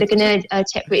kita kena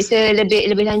cek, periksa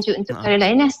lebih lanjut untuk perkara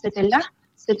lain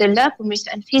setelah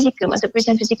pemeriksaan fizikal. Maksud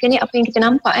pemeriksaan fizikal ni apa yang kita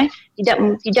nampak,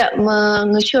 tidak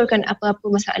mengesyorkan apa-apa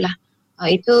masalah.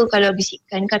 Itu kalau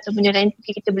bisikan atau benda lain,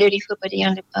 kita boleh refer pada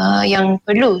yang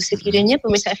perlu sekiranya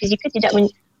pemeriksaan fizikal tidak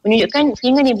menunjukkan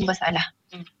telinga ni bermasalah.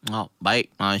 Baik,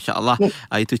 Masya Allah.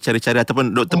 Itu cara-cara,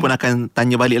 ataupun doktor pun akan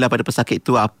tanya baliklah pada pesakit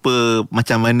tu apa,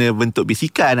 macam mana bentuk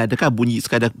bisikan, adakah bunyi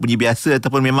sekadar bunyi biasa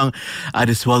ataupun memang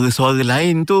ada suara-suara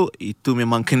lain tu, itu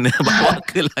memang kena bawa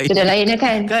ke lain. Sudah lain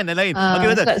kan? Kan dah lain. Okey,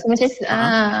 betul. Macam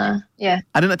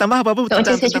Ada nak tambah apa-apa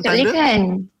tentang tanda? kan?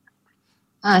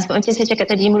 Sebab macam saya cakap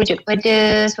tadi, merujuk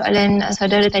kepada soalan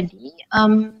saudara tadi,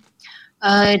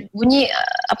 bunyi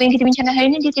apa yang kita bincangkan hari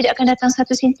ini, dia tidak akan datang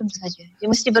satu simptom saja. Dia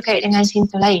mesti berkait dengan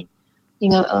simptom lain.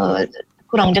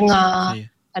 Kurang dengar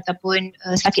ataupun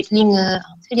sakit telinga.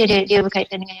 So dia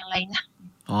berkaitan dengan yang lain lah.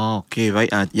 Okey,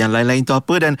 baik. Yang lain-lain tu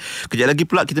apa? Dan kejap lagi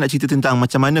pula kita nak cerita tentang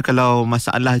macam mana kalau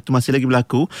masalah itu masih lagi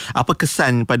berlaku, apa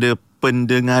kesan pada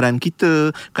pendengaran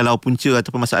kita kalau punca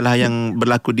ataupun masalah yang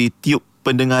berlaku di tiub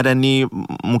pendengaran ni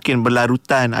mungkin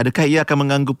berlarutan. Adakah ia akan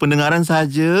mengganggu pendengaran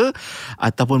saja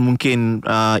ataupun mungkin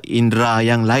indera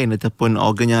yang lain ataupun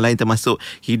organ yang lain termasuk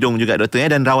hidung juga, doktor,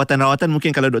 dan rawatan-rawatan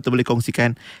mungkin kalau doktor boleh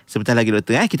kongsikan sebentar lagi,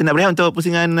 doktor. Kita nak berehat untuk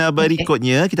pusingan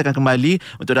berikutnya. Kita akan kembali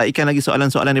untuk raikan lagi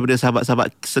soalan-soalan daripada sahabat-sahabat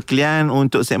sekalian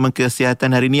untuk segmen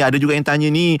kesihatan hari ni. Ada juga yang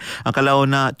tanya ni, kalau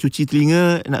nak cuci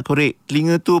telinga, nak korek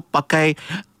telinga tu pakai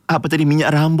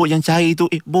minyak rambut yang cair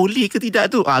tu, boleh ke tidak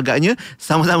tu? Agaknya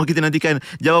sama-sama kita nantikan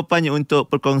jawapannya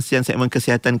untuk perkongsian segmen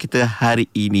kesihatan kita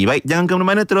hari ini. Baik, jangan ke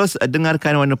mana-mana, terus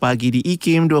dengarkan Warna Pagi di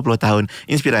IKIM 20 tahun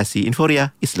Inspirasi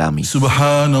Inforia Islami.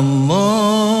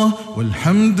 Subhanallah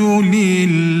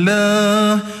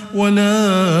walhamdulillah wa la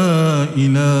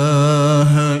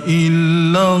ilaha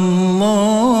illallah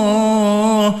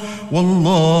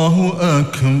wallahu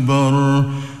akbar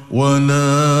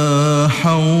ولا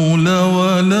حول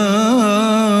ولا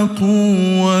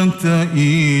قوة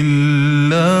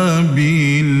إلا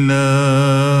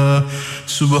بالله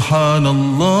سبحان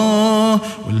الله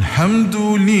والحمد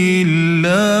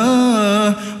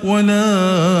لله ولا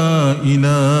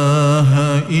إله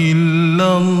إلا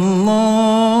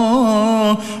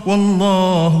الله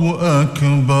والله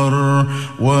أكبر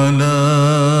ولا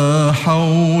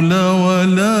حول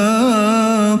ولا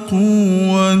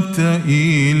قوة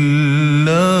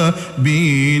إلا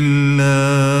بالله.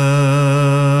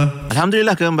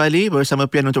 Alhamdulillah, kembali bersama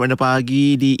Pian untuk Warna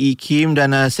Pagi di IKIM,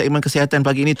 dan segmen kesihatan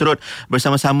pagi ini turut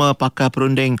bersama-sama pakar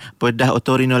perunding bedah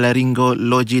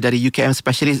otorinolaryngologi dari UKM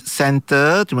Specialist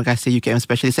Center. Terima kasih UKM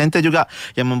Specialist Center juga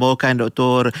yang membawakan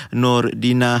Dr.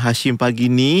 Nordina Hashim pagi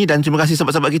ni, dan terima kasih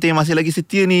sahabat-sahabat kita yang masih lagi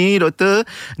setia ni, doktor,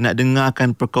 nak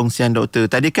dengarkan perkongsian doktor.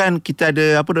 Tadi kan kita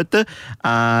ada doktor,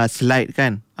 slide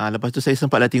kan. Lepas tu saya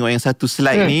sempatlah tengok yang satu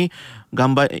slide ni,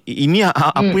 gambar ini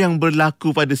apa yang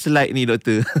berlaku pada slide ni,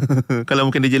 doktor? Kalau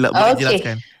mungkin dia boleh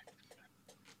jelaskan.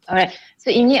 Alright. So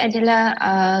ini adalah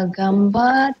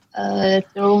gambar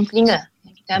terowong telinga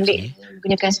yang kita ambil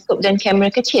menggunakan skop dan kamera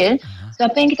kecil. So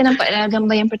apa yang kita nampak dalam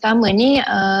gambar yang pertama ni,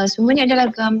 semuanya adalah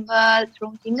gambar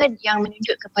terowong telinga yang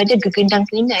menunjuk kepada gegendang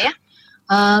telinga, ya.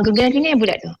 Gegendang telinga yang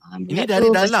bulat tu. Ini dari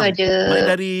dalam,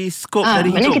 mana dari skop dari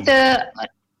hidung? Mana kita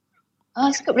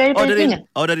skop dari telinga.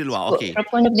 Dari luar. Okey.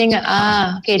 Propon dari telinga.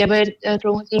 Okey, daripada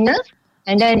terowong telinga,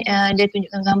 dan dia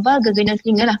tunjukkan gambar gegendang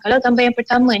telinga lah. Kalau gambar yang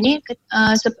pertama ni,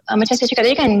 macam saya cakap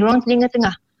tadi kan, ruang telinga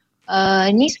tengah.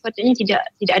 Ni sepatutnya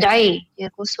tidak ada air, dia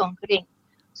kosong, kering.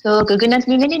 So gegendang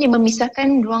telinga ni dia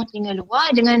memisahkan ruang telinga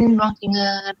luar dengan ruang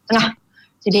telinga tengah.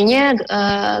 Jadinya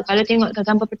kalau tengok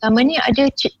gambar pertama ni,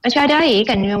 ada macam ada air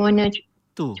kan, yang warna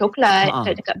coklat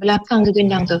dekat belakang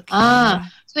gegendang tu.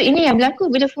 So ini yang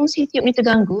berlaku bila fungsi tiub ni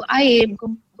terganggu, air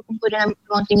berkumpul dalam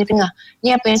ruang telinga tengah.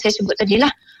 Ni apa yang saya sebut tadi lah.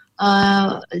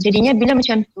 Jadinya bila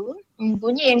macam tu,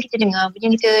 bunyi yang kita dengar, bunyi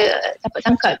yang kita dapat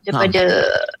tangkap daripada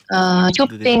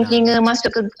cuping telinga masuk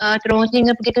ke terowong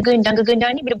telinga pergi ke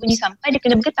gegendang ni, bila bunyi sampai dia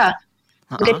kena bergetar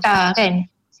kan.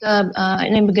 So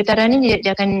bergetaran ni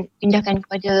dia akan pindahkan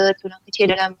kepada tulang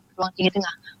kecil dalam ruang telinga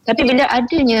tengah. Tapi bila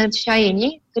adanya cair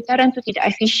ni, getaran tu tidak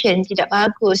efisien, tidak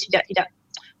bagus, tidak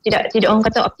orang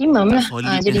kata optimum lah.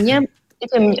 Jadinya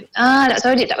itu tak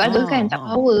solid, tak bagus kan, tak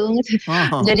power orang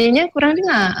kata. Jadinya kurang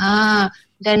dengar.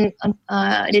 Dan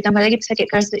ditambah lagi pesakit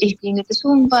rasa telinga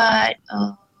tersumbat,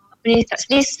 tak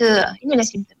selesa. Inilah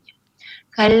simptomnya.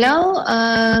 Kalau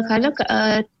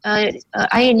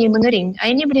air ni mengering,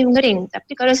 air ni boleh mengering,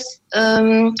 tapi kalau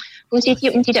fungsi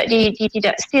tiub ni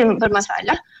tidak still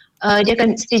bermasalah, dia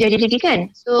akan still jadi lagi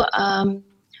kan. So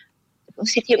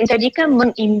fungsi tiub ni tadi kan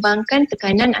mengimbangkan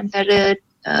tekanan antara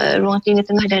ruang telinga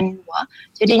tengah dan luar.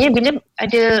 Jadinya bila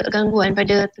ada gangguan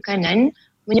pada tekanan,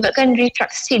 menyebabkan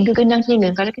retraksi gegendang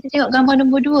telinga. Kalau kita tengok gambar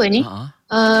nombor 2 ni,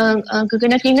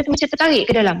 gegendang telinga tu macam tertarik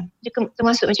ke dalam. Dia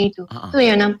termasuk macam itu. Tu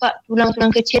yang nampak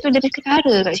tulang-tulang kecil tu lebih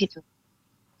ketara kat situ.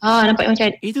 Nampak macam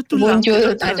itu tulang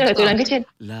bonjol, tak ada tulang kecil.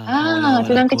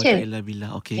 Tulang kecil.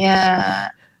 Okay.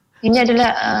 Ya. Ini adalah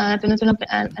tulang-tulang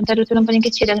antara tulang paling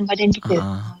kecil dalam badan kita.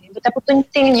 Betapa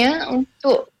pentingnya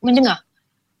untuk mendengar.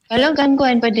 Kalau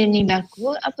gangguan pada ni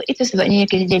berlaku, apa itu sebabnya?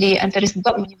 Jadi antara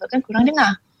sebab menyebabkan kurang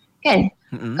dengar, kan?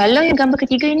 Kalau yang gambar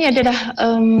ketiga ini adalah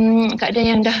keadaan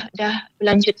yang dah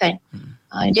berlanjutan.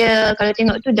 Dia kalau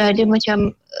tengok tu dah ada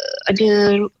macam ada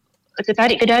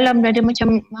tertarik ke dalam, ada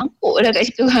macam mangkuk lah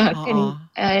kat situ kan.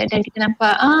 Dan kita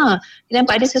nampak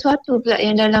ada sesuatu pula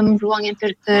yang dalam ruang yang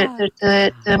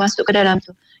termasuk ke dalam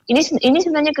tu. Ini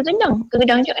sebenarnya kegendang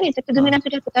juga ni, tapi kegendang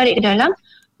tu dah tertarik ke dalam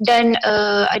dan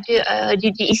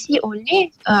diisi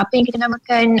oleh apa yang kita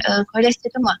namakan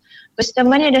kolestetomah.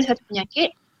 Kolestetomah ni adalah satu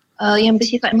penyakit yang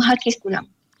bersifat menghakis tulang.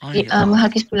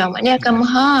 Menghakis tulang maknanya akan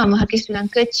menghakis tulang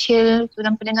kecil,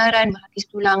 tulang pendengaran, menghakis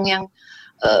tulang yang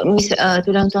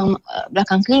tulang-tulang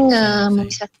belakang telinga,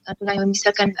 tulang yang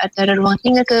memisahkan antara ruang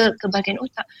telinga ke bahagian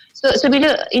otak. So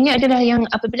bila ini adalah yang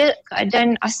apabila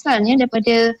keadaan asalnya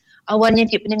daripada awalnya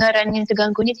tiap pendengaran yang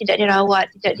terganggu ni tidak dirawat,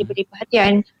 tidak diberi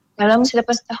perhatian, dalam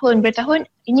selepas bertahun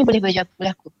ini boleh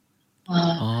berlaku.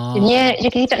 Jadi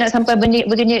kita tak nak sampai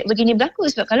begini berlaku,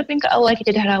 sebab kalau peringkat awal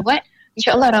kita dah rawat,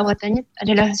 insya-Allah rawatannya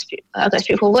adalah agak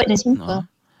straightforward dan simple.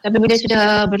 Tapi bila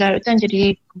sudah berlarutan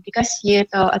jadi komplikasi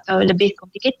atau lebih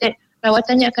complicated,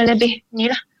 rawatannya akan lebih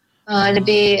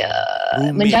lebih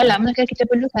mendalam lah kita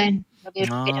perlukan.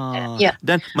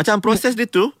 Dan macam proses dia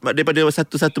tu, daripada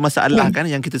satu masalah kan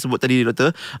yang kita sebut tadi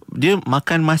doktor, dia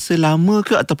makan masa lama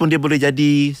ke ataupun dia boleh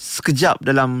jadi sekejap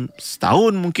dalam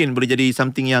setahun, mungkin boleh jadi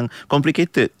something yang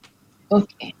complicated?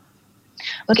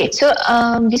 Okay, so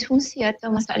disfungsi atau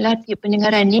masalah tiup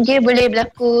pendengaran ni dia boleh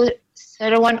berlaku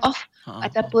secara one off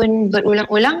ataupun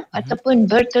berulang-ulang ataupun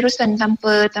berterusan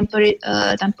tanpa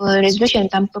resolution,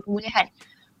 tanpa pemulihan.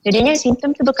 Jadinya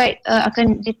simptom tu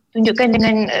akan ditunjukkan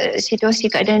dengan situasi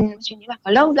keadaan macam ni lah.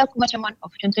 Kalau berlaku macam one off,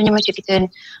 contohnya macam kita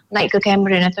naik ke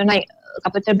Cameron atau naik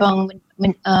kapal terbang,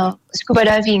 scuba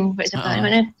diving for example,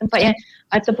 mana tempat yang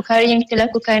atau perkara yang kita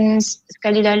lakukan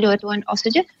sekali lalu atau one off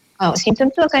saja,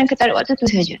 simptom tu akan ketarik waktu tu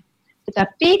saja.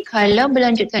 Tetapi kalau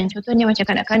berlanjutan, contohnya macam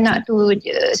kanak-kanak tu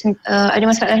ada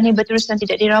masalah ni berterusan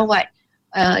tidak dirawat,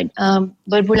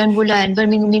 berbulan-bulan,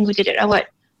 berminggu-minggu tidak rawat,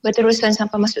 berterusan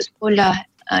sampai masuk sekolah,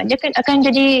 dia akan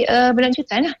jadi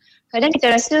berlanjutan lah. Kadang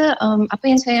kita rasa apa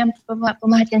yang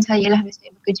pemerhatian saya lah, saya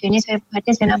bekerja ni, saya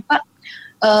nampak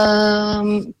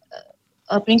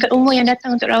peringkat umur yang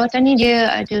datang untuk rawatan ni dia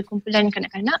ada kumpulan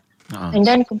kanak-kanak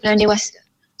dan kumpulan dewasa.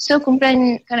 So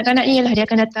kumpulan kanak-kanak ni ialah dia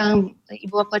akan datang,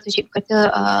 ibu bapa atau cikgu kata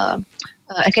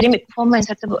academic performance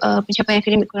atau pencapaian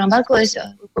akademik kurang bagus,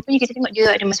 rupanya kita tengok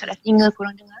dia ada masalah telinga,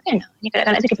 kurang dengar kan. Ni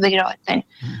kanak-kanak tu kita bagi rawatan.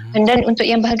 Dan untuk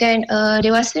yang bahagian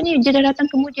dewasa ni dia dah datang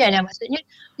kemudian lah, maksudnya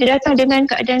dia datang dengan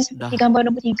keadaan seperti gambar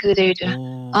nombor 3 tadi tu.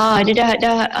 Dia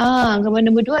dah gambar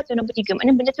nombor 2 atau nombor 3.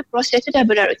 Maknanya benda tu proses tu dah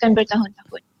berlarutan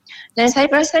bertahun-tahun. Dan saya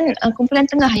perasan kumpulan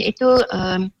tengah iaitu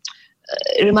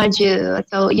remaja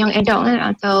atau young adult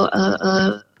kan, atau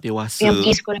dewasa yang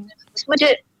pergi sekolah menengah, semua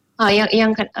dia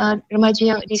yang remaja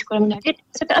yang di sekolah menengah,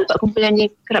 saya tak nampak kumpulan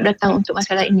ni kerap datang untuk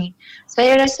masalah ini.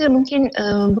 Saya rasa mungkin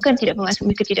bukan tidak bermaksud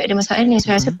mereka tidak ada masalah ini,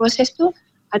 saya rasa proses tu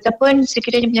ataupun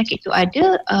sekiranya penyakit tu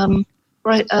ada,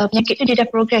 penyakit tu dia dah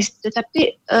progres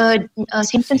tetapi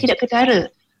simptom tidak ketara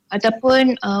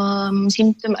ataupun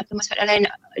simptom atau masalah lain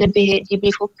lebih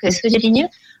diberi fokus. So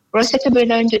jadinya proses tu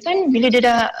berlanjutan bila dia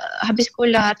dah habis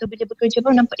sekolah atau bila bekerja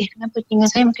baru nampak kenapa telinga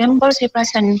saya makin baru saya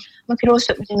perasan makin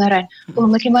rosak pendengaran.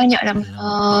 Makin banyak dalam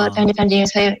tanda-tanda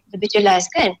yang saya lebih jelas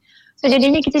kan. So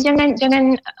jadinya kita jangan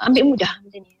ambil mudah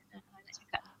benda ni nak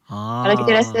cakap. Kalau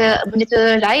kita rasa benda tu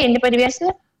lain daripada biasa,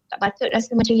 tak patut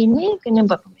rasa macam ini, kena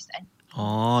buat pemeriksaan.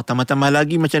 Tambah-tambah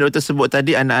lagi macam doktor sebut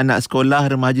tadi, anak-anak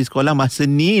sekolah, remaja sekolah masa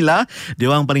ni lah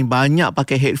dia orang paling banyak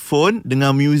pakai headphone,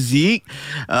 dengar muzik,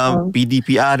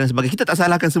 PDPR dan sebagainya. Kita tak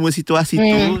salahkan semua situasi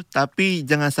tu, tapi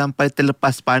jangan sampai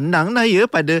terlepas pandang lah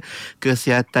pada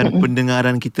kesihatan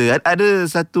pendengaran kita.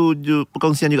 Ada satu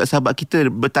perkongsian juga sahabat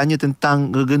kita bertanya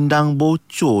tentang gegendang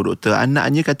bocor doktor.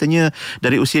 Anaknya katanya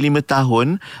dari usia 5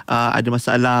 tahun ada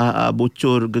masalah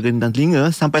bocor gegendang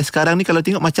telinga, sampai sekarang ni kalau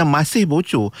tengok macam masih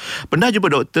bocor. Pernah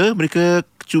jumpa doktor, mereka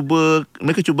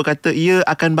cuba kata ia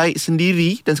akan baik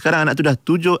sendiri, dan sekarang anak tu dah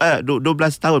 12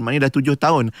 tahun, maknanya dah 7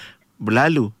 tahun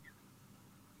berlalu.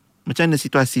 Macam mana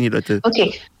situasi ni doktor?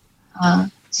 Okey.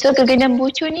 So gegendang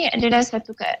bocor ni adalah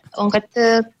satu orang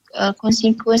kata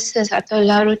consequences atau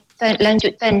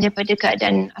lanjutan daripada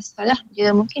keadaan asal lah.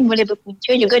 Dia mungkin boleh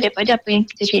berpunca juga daripada apa yang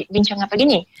kita bincangkan pagi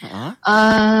ni.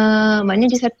 Maknanya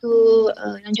dia satu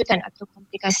lanjutan atau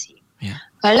komplikasi.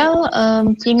 Kalau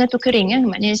telinga tu kering kan,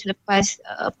 maknanya selepas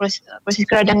proses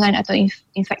keradangan atau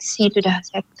infeksi tu dah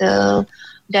settle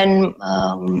dan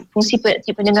fungsi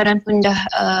pendengaran pun dah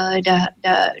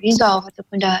resolve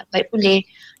ataupun dah baik pulih,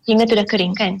 telinga tu dah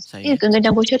kering kan.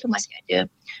 Gegendang bocor tu masih ada.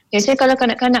 Biasanya kalau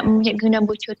kanak-kanak mempunyai gegendang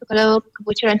bocor tu, kalau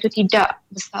kebocoran tu tidak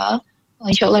besar,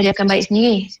 insya-Allah dia akan baik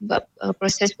sendiri sebab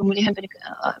proses pemulihan pada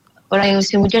orang yang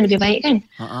usia muda lebih baik kan.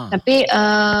 Tapi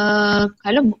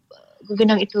kalau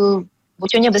gegenang itu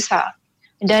bocornya besar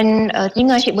dan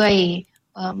telinga asyik berair,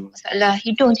 masalah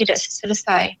hidung tidak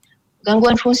selesai,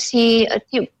 gangguan fungsi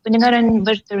tiup pendengaran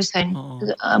berterusan.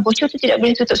 Bocor tu tidak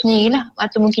boleh tutup sendirilah,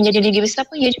 atau mungkin jadi lagi besar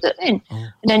pun ya juga kan.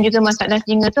 Dan juga masalah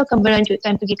telinga tu akan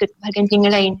berlanjutkan pergi ke bahagian telinga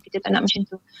lain. Kita tak nak macam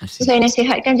tu. So saya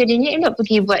nasihatkan jadinya elok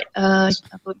pergi buat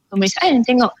pemeriksaan,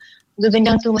 tengok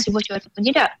gegendang tu masih bocor ataupun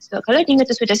tidak. So kalau telinga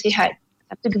tu sudah sihat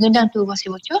tapi gegendang tu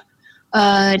masih bocor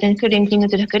dan kering, telinga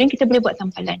tu dah kering, kita boleh buat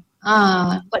tampalan.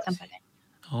 Buat tampalan.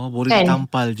 Boleh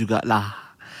ditampal jugalah.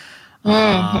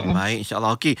 Baik,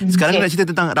 insyaAllah. Okey, sekarang nak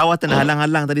cerita tentang rawatan.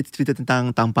 Halang-halang tadi cerita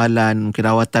tentang tampalan, mungkin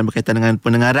rawatan berkaitan dengan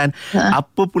pendengaran.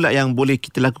 Apa pula yang boleh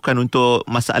kita lakukan untuk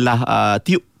masalah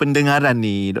tiup pendengaran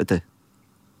ni, doktor?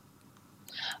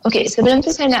 Okey, sebelum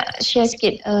tu saya nak share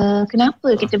sikit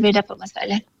kenapa kita boleh dapat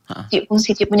masalah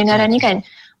fungsi tiup pendengaran ni kan.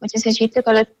 Macam saya cerita,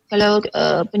 kalau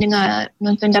pendengar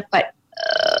penonton dapat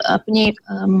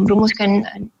rumuskan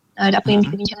apa yang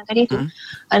kita bincangkan tadi tu,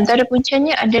 antara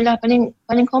puncanya adalah paling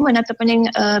common atau paling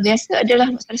biasa adalah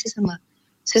masalah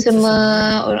sesama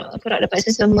orang kerap dapat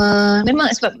sesama. Memang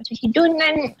sebab macam hidung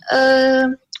dan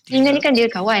telinga ni kan dia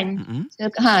kawan.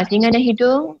 Telinga dan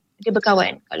hidung dia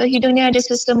berkawan. Kalau hidung ni ada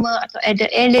sesama atau ada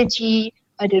alergi,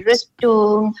 ada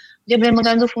restung, dia boleh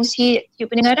mengganggu fungsi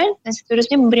tiup pendengaran dan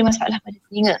seterusnya memberi masalah pada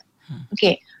telinga.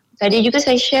 Okey. Tadi juga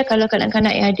saya share kalau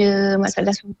kanak-kanak yang ada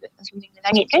masalah sumbing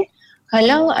langit kan,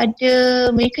 kalau ada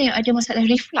mereka yang ada masalah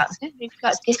reflux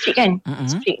gastrik kan,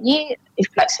 gastrik ni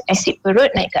reflux asid perut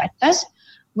naik ke atas,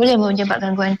 boleh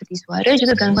menyebabkan gangguan peti suara,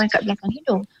 juga gangguan kat belakang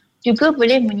hidung, juga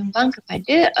boleh menyumbang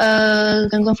kepada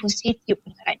gangguan fungsi tiup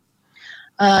pendengaran.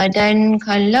 Dan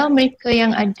kalau mereka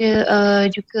yang ada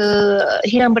juga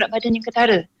hilang berat badan yang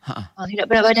ketara, hilang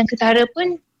berat badan ketara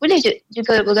pun boleh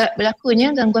juga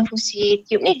berlakunya gangguan fungsi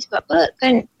tiup ni. Sebab apa?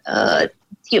 Kan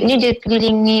tiup ni dia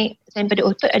kelilingi, selain pada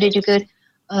otot ada juga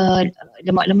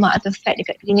lemak-lemak atau fat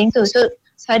dekat keliling tu. So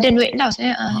sudden weight loss,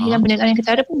 hilang pendengaran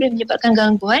ketara pun boleh menyebabkan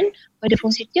gangguan pada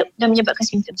fungsi tiup dan menyebabkan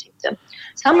simptom-simptom.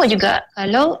 Sama juga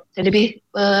kalau terlebih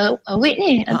weight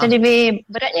ni, terlebih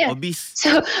beratnya. Obese.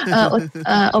 So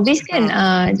obese kan,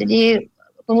 jadi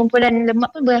pengumpulan lemak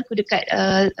pun berlaku dekat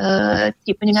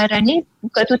tiup pendengaran ni,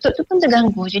 buka tutup tu pun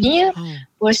terganggu. Jadinya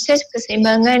proses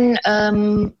keseimbangan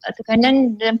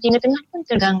tekanan dalam telinga tengah pun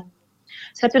terganggu.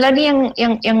 Satu lagi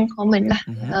yang common lah,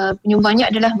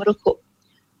 penyumbangnya adalah merokok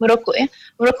ya.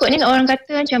 Merokok ni orang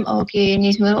kata macam okey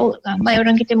ni semua ramai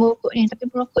orang kita merokok ni, tapi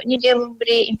merokok ni dia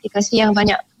memberi implikasi yang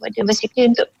banyak pada basically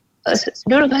untuk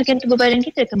seluruh bahagian tubuh badan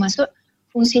kita, termasuk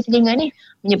fungsi telinga ni,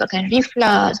 menyebabkan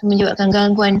reflux, menyebabkan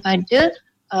gangguan pada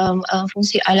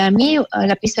fungsi alami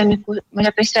lapisan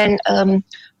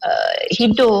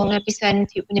hidung, lapisan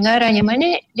tiup pendengaran, yang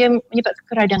mana dia menyebabkan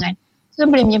keradangan. So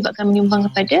boleh menyumbang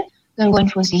kepada gangguan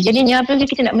fungsi. Jadi apabila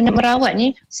kita nak merawat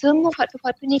ni, semua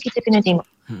faktor-faktor ni kita kena tengok.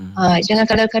 Jangan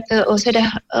kalau kata saya dah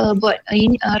buat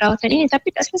rawatan ini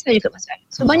tapi tak selesai juga masalah.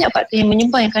 So banyak faktor yang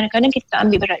menyumbang yang kadang-kadang kita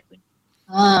ambil berat pun.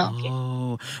 Okay.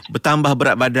 Bertambah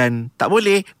berat badan tak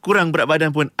boleh, kurang berat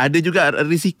badan pun ada juga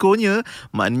risikonya.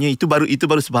 Maknanya itu baru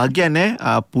sebahagian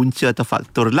punca atau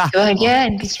faktor lah.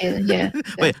 Sebahagian kecil je.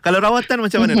 Baik, kalau rawatan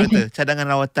macam mana doktor? Cadangan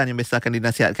rawatan yang biasa akan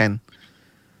dinasihatkan.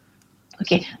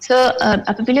 Okey, so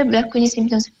apabila berlakunya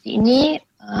simptom seperti ini,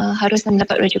 harus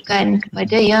mendapat rujukan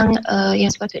kepada yang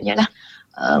sepatutnya lah.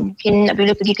 Mungkin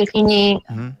apabila pergi ke klinik,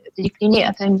 di klinik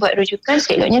akan buat rujukan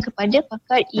seeloknya kepada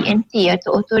pakar ENT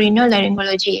atau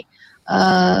otorhinolaryngology,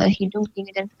 hidung,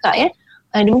 telinga dan tekak ya.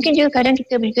 Mungkin juga kadang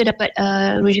kita juga dapat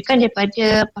rujukan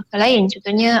daripada pakar lain.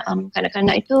 Contohnya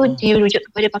kanak-kanak itu dirujuk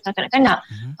kepada pakar kanak-kanak,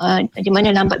 di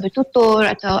mana lambat bertutur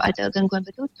atau ada gangguan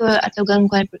bertutur atau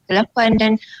gangguan pergelapan,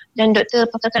 dan doktor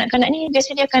pakar kanak-kanak ni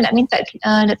biasanya dia akan nak minta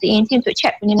doktor ENT untuk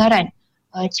cek pendengaran,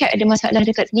 cek ada masalah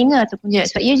dekat telinga ataupun tidak,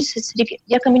 sebab ia sedikit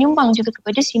dia akan menyumbang juga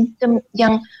kepada simptom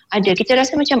yang ada. Kita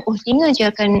rasa macam telinga je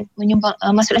akan menyumbang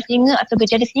masalah telinga atau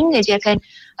gejala telinga je akan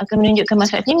menunjukkan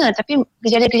masalah telinga, tapi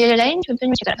gejala-gejala lain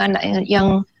contohnya macam kanak-kanak yang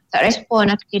tak respon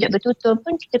atau tidak bertutur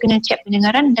pun kita kena cek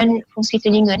pendengaran dan fungsi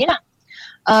telinga ni lah.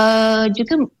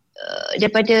 Juga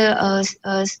daripada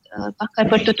pakar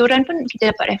pertuturan pun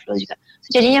kita dapat referral juga. So,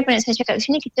 jadinya apa yang saya cakap di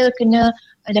sini, kita kena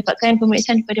dapatkan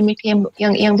pemeriksaan daripada mereka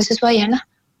yang bersesuaian lah.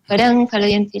 Kadang kalau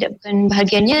yang bukan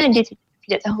bahagiannya, dia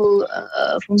tidak tahu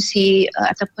fungsi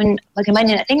ataupun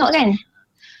bagaimana nak tengok kan.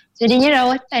 Jadinya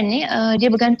rawatan ni dia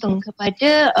bergantung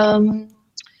kepada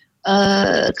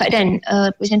keadaan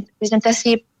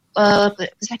presentasi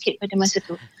pesakit pada masa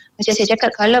tu. Macam saya cakap,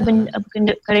 kalau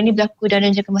perkara ni berlaku dalam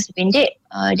jangka masa pendek,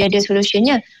 dia ada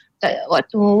solusinya.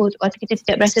 waktu kita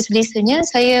tidak berasa selesanya,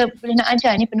 saya boleh nak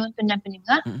ajar ni penonton dan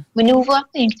pendengar maneuver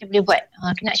apa yang kita boleh buat.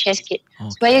 Kita nak share sikit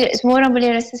supaya semua orang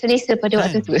boleh rasa selesa pada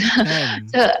waktu tu.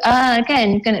 So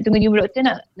kan nak tunggu jumpa doktor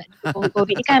nak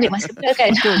COVID ni kan ambil masa pula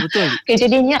kan. Betul.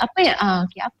 Kejadiannya apa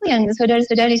yang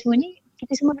saudara-saudari semua ni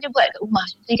kita semua boleh buat kat rumah.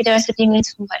 Jadi kita rasa telinga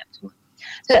tersumbat semua.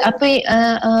 So apa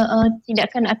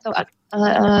tindakan atau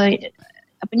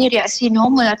reaksi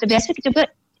normal atau biasa kita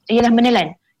buat ialah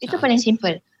menelan. Itu paling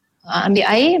simple. Ambil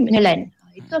air, menelan.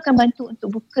 Itu akan bantu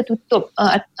untuk buka tutup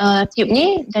tube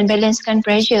ni dan balancekan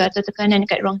pressure atau tekanan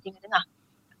dekat ruang telinga tengah.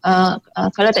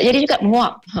 Kalau tak jadi juga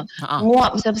menguap.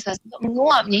 Menguap besar-besar. Sebab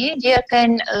menguap ni dia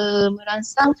akan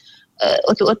merangsang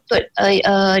otot-otot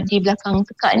di belakang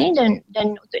tekak ni dan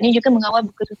otot ni juga mengawal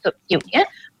buka tutup tube ni.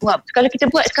 Menguap. Kalau kita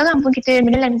buat sekarang pun kita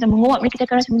menelan dan menguap ni kita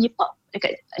akan rasa menyepak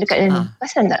dekat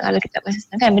perasan tak kalau kita tak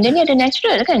perasan kan. Benda ni ada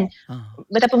natural kan.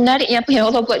 Betapa menariknya apa yang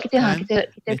Allah buat kita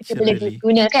kita boleh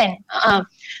guna kan.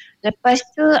 Lepas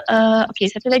tu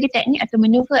satu lagi teknik atau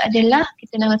maneuver adalah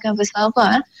kita namakan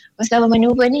Valsalva. Valsalva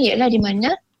maneuver ni ialah di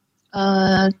mana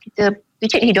kita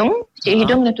picit hidung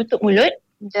dan tutup mulut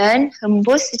dan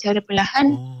hembus secara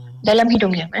perlahan dalam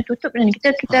hidungnya. Mana tutup dan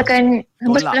kita akan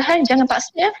hembus perlahan, jangan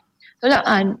paksa ya. Tolak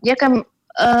dia akan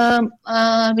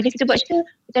bila kita buat macam tu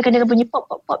kita akan dengar bunyi pop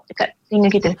dekat telinga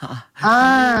kita.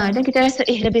 Dan kita rasa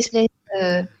lebih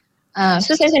selesa.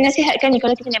 So saya nasihatkan ni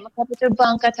kalau kita nak kapal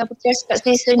terbang ke atau kita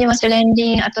selesanya masa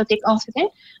landing atau take off kan,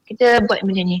 kita buat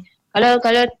benda ni. Kalau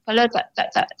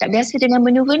tak biasa dengan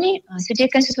maneuver ni,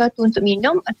 sediakan sesuatu untuk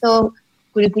minum atau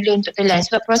gula-gula untuk telan.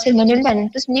 Sebab proses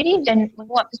menelan tu sendiri dan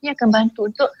menguap tu sendiri akan bantu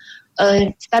untuk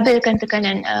stabilkan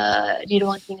tekanan di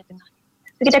ruang telinga tengah.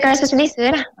 So kita akan rasa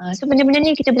selesa lah. So benda-benda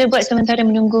ni kita boleh buat sementara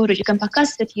menunggu rujukan pakar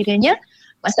sekiranya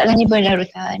masalah ni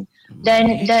berlarutan.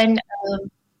 Dan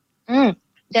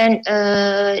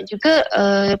juga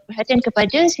perhatian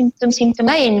kepada simptom-simptom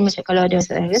lain macam kalau ada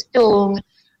masalah jantung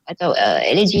atau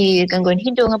alergi, gangguan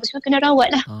hidung apa semua kena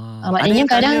rawat lah. Maknanya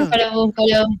kadang kalau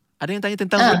ada yang tanya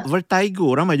tentang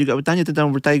vertigo. Ramai juga bertanya tentang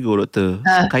vertigo, doktor.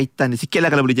 Kaitan sikit lah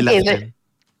kalau boleh jelaskan.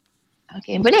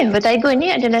 Boleh. Vertigo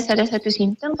ni adalah salah satu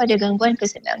simptom pada gangguan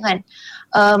keseimbangan.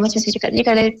 Macam saya cakap tadi,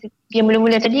 kalau dia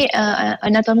mula-mula tadi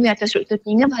anatomi atau struktur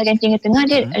telinga, bahagian telinga tengah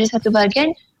dia ada satu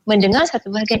bahagian mendengar,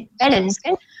 satu bahagian balance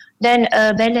kan. Dan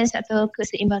balance atau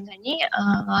keseimbangan ni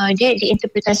dia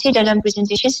diinterpretasi dalam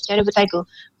presentation secara vertigo.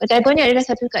 Vertigo ni adalah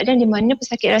satu keadaan di mana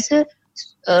pesakit rasa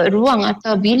ruang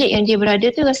atau bilik yang dia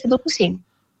berada tu rasa berpusing.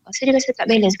 So dia rasa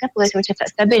tak balance kan, rasa macam tak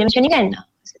stabil macam ni kan.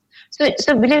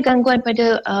 So bila gangguan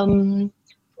pada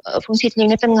fungsi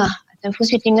telinga tengah atau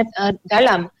fungsi telinga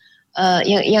dalam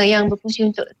yang berfungsi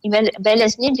untuk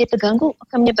balance ni dia terganggu,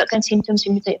 akan menyebabkan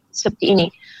simptom-simptom seperti ini.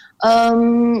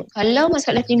 Kalau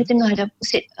masalah telinga tengah ada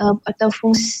pusat atau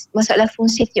masalah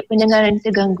fungsi tiap pendengaran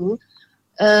terganggu,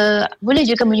 boleh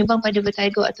juga menyumbang pada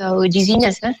vertigo atau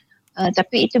dizziness lah.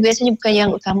 Tapi itu biasanya bukan yang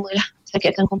utama lah.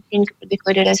 Sakit akan komplain lebih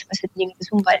kepada rasa telinga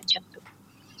tersumbat macam tu.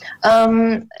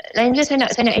 Lain juga saya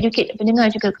nak educate pendengar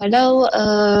juga kalau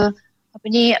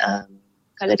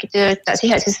kalau kita tak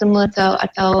sihat sesama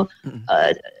atau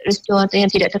restu atau yang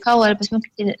tidak terkawal, lepas tu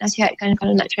kita nasihatkan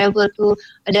kalau nak travel tu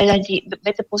adalah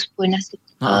better postpone lah,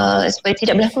 supaya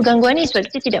tidak berlaku gangguan ni, sebab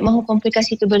kita tidak mahu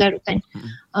komplikasi tu berlarutan.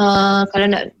 Kalau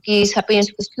nak pergi, siapa yang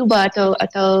suka scuba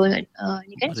atau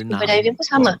ni kan, scuba diving pun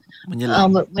sama,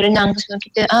 berenang tu semua,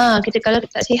 kita kalau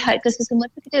tak sihat ke sesama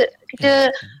tu kita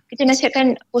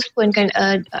nasihatkan postpone kan,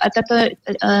 atau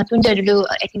tunda dulu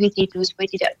aktiviti tu supaya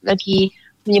tidak lagi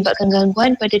menyebabkan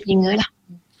gangguan pada telinga lah.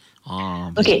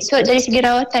 Okey, so dari segi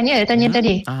rawatan ya, tanya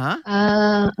tadi.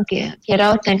 Okey,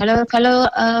 rawatan. Kalau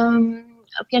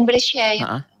Fian boleh share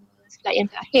slide yang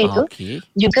terakhir tu.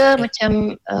 Juga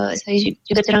macam saya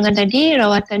juga terangkan tadi,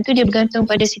 rawatan tu dia bergantung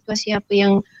pada situasi apa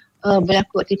yang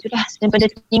berlaku waktu itulah. Selain pada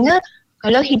telinga,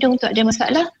 kalau hidung tu ada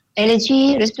masalah,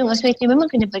 alergi, restu atau itu memang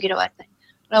kena bagi rawatan.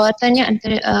 Rawatannya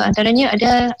antaranya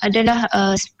adalah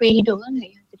spray hidung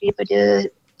yang daripada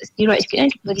steroid sikit kan,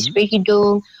 kita bagi spray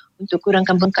hidung untuk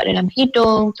kurangkan bengkak dalam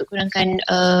hidung, untuk kurangkan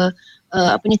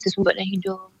tersumbat dalam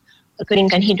hidung,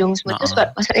 keringkan hidung semua tu,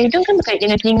 sebab masalah hidung kan berkait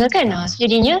dengan telinga kan. So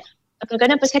jadinya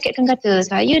kadang-kadang pesakit akan kata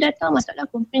saya datang masalah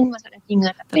komplain masalah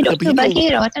telinga, tapi doktor bagi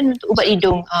rawatan untuk ubat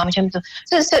hidung macam tu.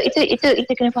 So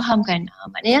itu kena fahamkan.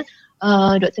 Maknanya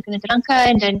doktor kena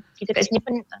terangkan, dan kita kat sini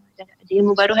pun ada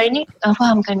ilmu baru hari ni,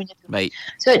 fahamkan benda tu. Baik.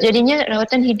 So jadinya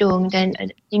rawatan hidung dan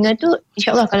telinga tu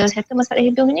insyaAllah kalau settle masalah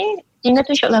hidung ni, telinga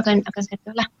tu insyaAllah akan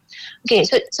settle lah. Okay,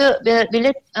 so bila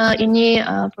ini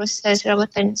proses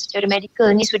rawatan secara medikal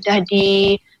ni sudah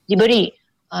diberi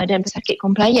dan pesakit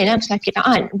compliant lah, pesakit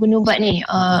taat guna ubat ni,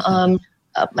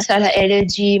 masalah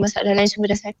alergi, masalah lain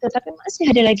semua dah settle, tapi masih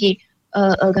ada lagi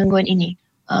gangguan ini.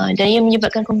 Dan ia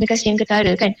menyebabkan komplikasi yang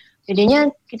ketara kan. Jadinya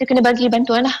kita kena bagi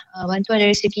bantuan lah. Bantuan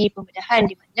dari segi pembedahan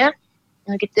di mana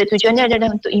kita tujuannya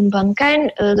adalah untuk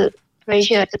imbangkan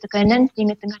pressure atau tekanan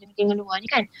telinga tengah dan telinga luar ni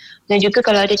kan. Dan juga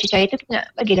kalau ada cecair tu, kita nak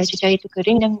bagilah cecair tu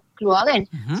kering dan keluar kan.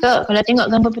 So kalau tengok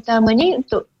gambar pertama ni,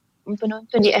 untuk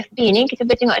penonton di FB ni, kita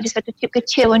boleh tengok ada satu tube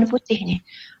kecil warna putih ni.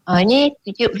 Ini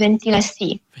tube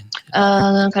ventilasi.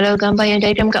 Kalau gambar yang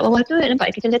diagram kat bawah tu,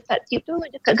 nampak kita letak tube tu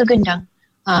dekat gegendang.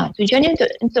 Tujuannya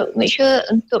untuk make sure,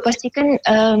 untuk pastikan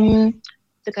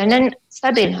tekanan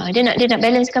stabil. Dia nak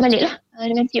balancekan balik lah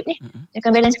dengan tube ni. Dia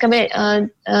akan balancekan balik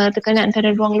tekanan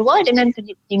antara ruang luar dengan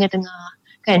telinga tengah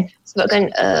kan. Sebabkan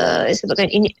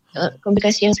ini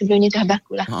komplikasi yang sebelumnya telah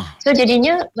berlaku lah. So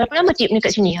jadinya berapa lama tube ni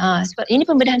kat sini? Sebab ini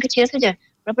pembedahan kecil saja.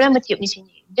 Berapa lama tube di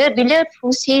sini? Dia bila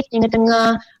fungsi telinga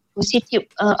tengah, fungsi tube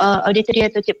auditory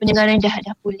atau tube pendengaran dah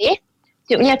pulih,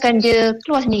 tube ni akan dia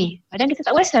keluar sendiri. Kadang kita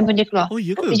tak perasan pun dia keluar.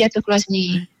 Dia jatuh keluar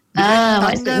sendiri.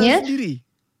 Maksudnya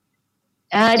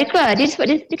dia keluar. Dia sebab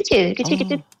dia kecil.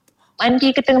 Kita mandi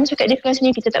ke tengah macam dia keluar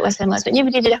sendiri, kita tak perasan. Maksudnya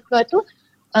bila dia dah keluar tu,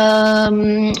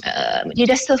 dia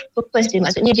dah serve purpose dia.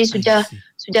 Maksudnya dia sudah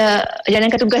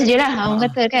jalankan tugas dia lah, orang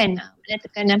kata kan.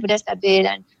 Tekanan dah stabil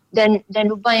dan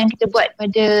lubang yang kita buat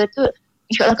pada tu,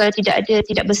 insyaAllah kalau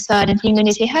tidak besar dan telinga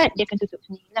dia sihat, dia akan tutup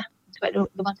sendiri lah. Sebab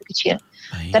lubang tu kecil.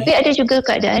 Tapi ada juga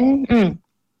keadaan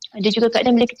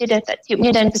bila kita dah tak tube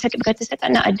ni dan pesakit berkata, saya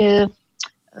tak nak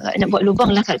nak buat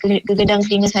lubang lah kat gegendang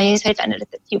telinga saya tak nak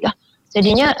letak tube lah.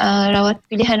 Jadinya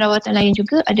pilihan rawatan lain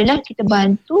juga adalah kita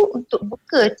bantu untuk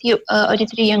buka tube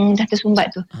auditory yang dah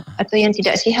tersumbat tu, atau yang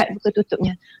tidak sihat buka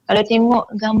tutupnya. Kalau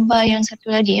tengok gambar yang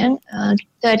satu lagi,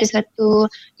 kita ada satu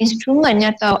instrumen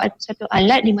atau satu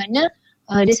alat di mana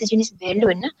dia sejenis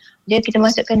balon. Dia kita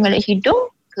masukkan balik hidung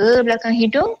ke belakang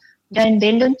hidung, dan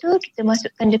balon tu kita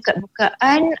masukkan dekat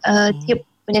bukaan tube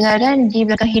pendengaran di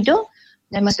belakang hidung,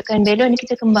 dan masukkan balon ni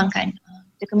kita kembangkan.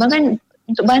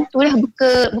 Untuk bantulah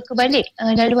buka balik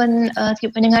laluan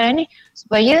tube pendengaran ni,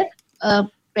 supaya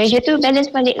pressure tu balance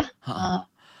balik lah.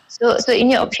 So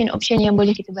ini option yang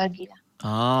boleh kita bagilah.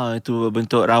 Itu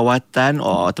bentuk rawatan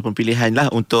ataupun pilihan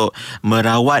lah untuk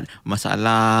merawat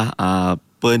masalah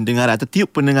pendengaran atau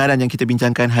tiup pendengaran yang kita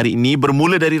bincangkan hari ini,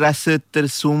 bermula dari rasa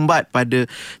tersumbat pada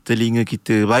telinga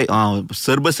kita. Baik,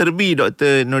 serba-serbi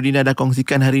Dr. Nordina dah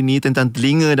kongsikan hari ini tentang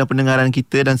telinga dan pendengaran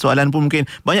kita, dan soalan pun mungkin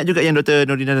banyak juga yang Dr.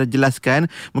 Nordina dah jelaskan.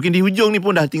 Mungkin di hujung ni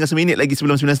pun dah tinggal seminit lagi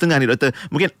sebelum 9.30 ni Doktor.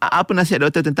 Mungkin apa nasihat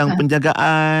Doktor tentang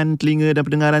penjagaan telinga dan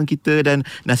pendengaran kita, dan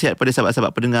nasihat pada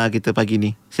sahabat-sahabat pendengar kita pagi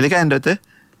ni? Silakan Doktor.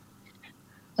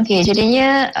 Okey,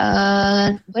 jadinya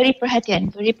beri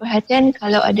perhatian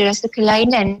kalau ada rasa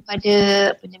kelainan pada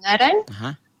pendengaran,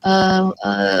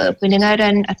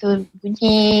 pendengaran atau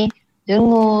bunyi,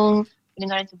 dengung,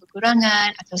 pendengaran itu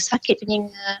berkurangan atau sakit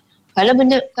telinga. Kalau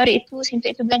perkara itu, simptom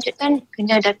itu berlanjutan,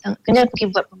 kena pergi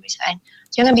buat pemeriksaan.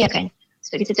 Jangan biarkan.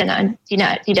 Sebab kita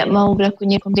tidak mahu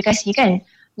berlakunya komplikasi kan.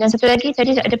 Dan satu lagi,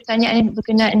 tadi ada pertanyaan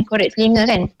berkenaan korek telinga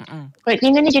kan. Korek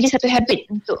telinga ni jadi satu habit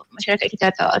untuk masyarakat kita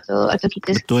atau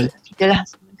kita. Betul. Kita lah.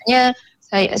 Sebenarnya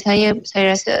saya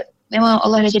rasa memang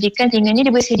Allah dah jadikan telinga ni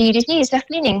dia bersih diri sendiri, self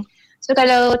cleaning. So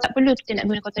kalau tak perlu kita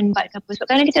nak guna cotton bud ke apa, sebab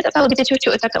kadang kita tak tahu kita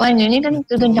cucuk tak kat mana ni kan,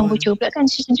 tergendang bocor pula kan,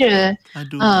 cedera.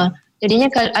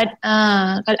 Jadinya kalau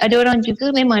ada orang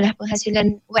juga memanglah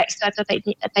penghasilan wax atau tahi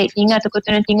telinga atau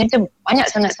kotoran telinga tu banyak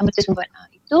sangat sampai tersumbat.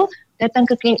 Itu datang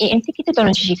ke klinik ENT, kita tolong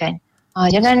cucikan.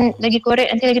 Jangan lagi korek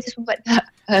nanti lagi tersumbat tak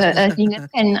telinga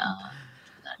kan.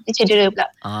 Dia cedera pula.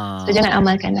 So jangan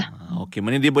amalkan lah. Okey,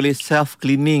 mana dia boleh self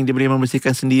cleaning, dia boleh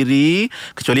membersihkan sendiri,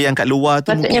 kecuali yang kat luar tu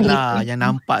mungkin lah yang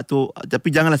nampak tu, tapi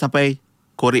janganlah sampai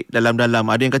korek dalam-dalam.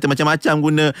 Ada yang kata macam-macam,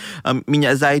 guna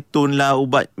minyak zaitun lah,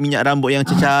 ubat minyak rambut yang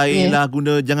cecair lah,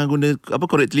 jangan guna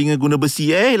korek telinga, guna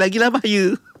besi. Lagilah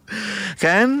bahaya.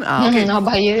 Kan? Okay.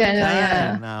 Bahaya kan.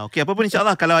 Okey, apa pun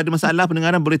insyaAllah kalau ada masalah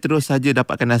pendengaran boleh terus saja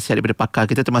dapatkan nasihat daripada pakar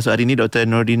kita, termasuk hari ini Dr.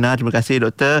 Nordina. Terima kasih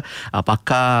Doktor,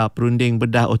 pakar perunding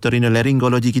bedah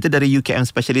otorinolaryngologi kita dari UKM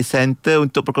Specialist Center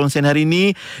untuk perkongsian hari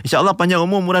ini. InsyaAllah panjang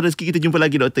umur, murah rezeki, kita jumpa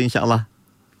lagi Doktor, insyaAllah.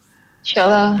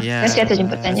 InsyaAllah. Terima kasih atas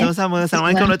jemputannya. Sama-sama.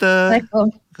 Assalamualaikum Doktor. Assalamualaikum.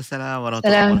 Assalamualaikum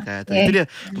warahmatullahi wabarakatuh. Itu dia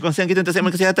perkongsian kita untuk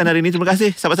segmen kesihatan hari ini. Terima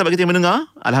kasih sahabat-sahabat kita yang mendengar.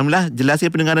 Alhamdulillah jelas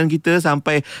pendengaran kita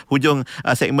sampai hujung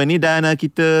segmen ni, dan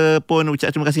kita pun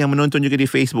ucap terima kasih yang menonton juga di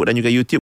Facebook dan juga YouTube.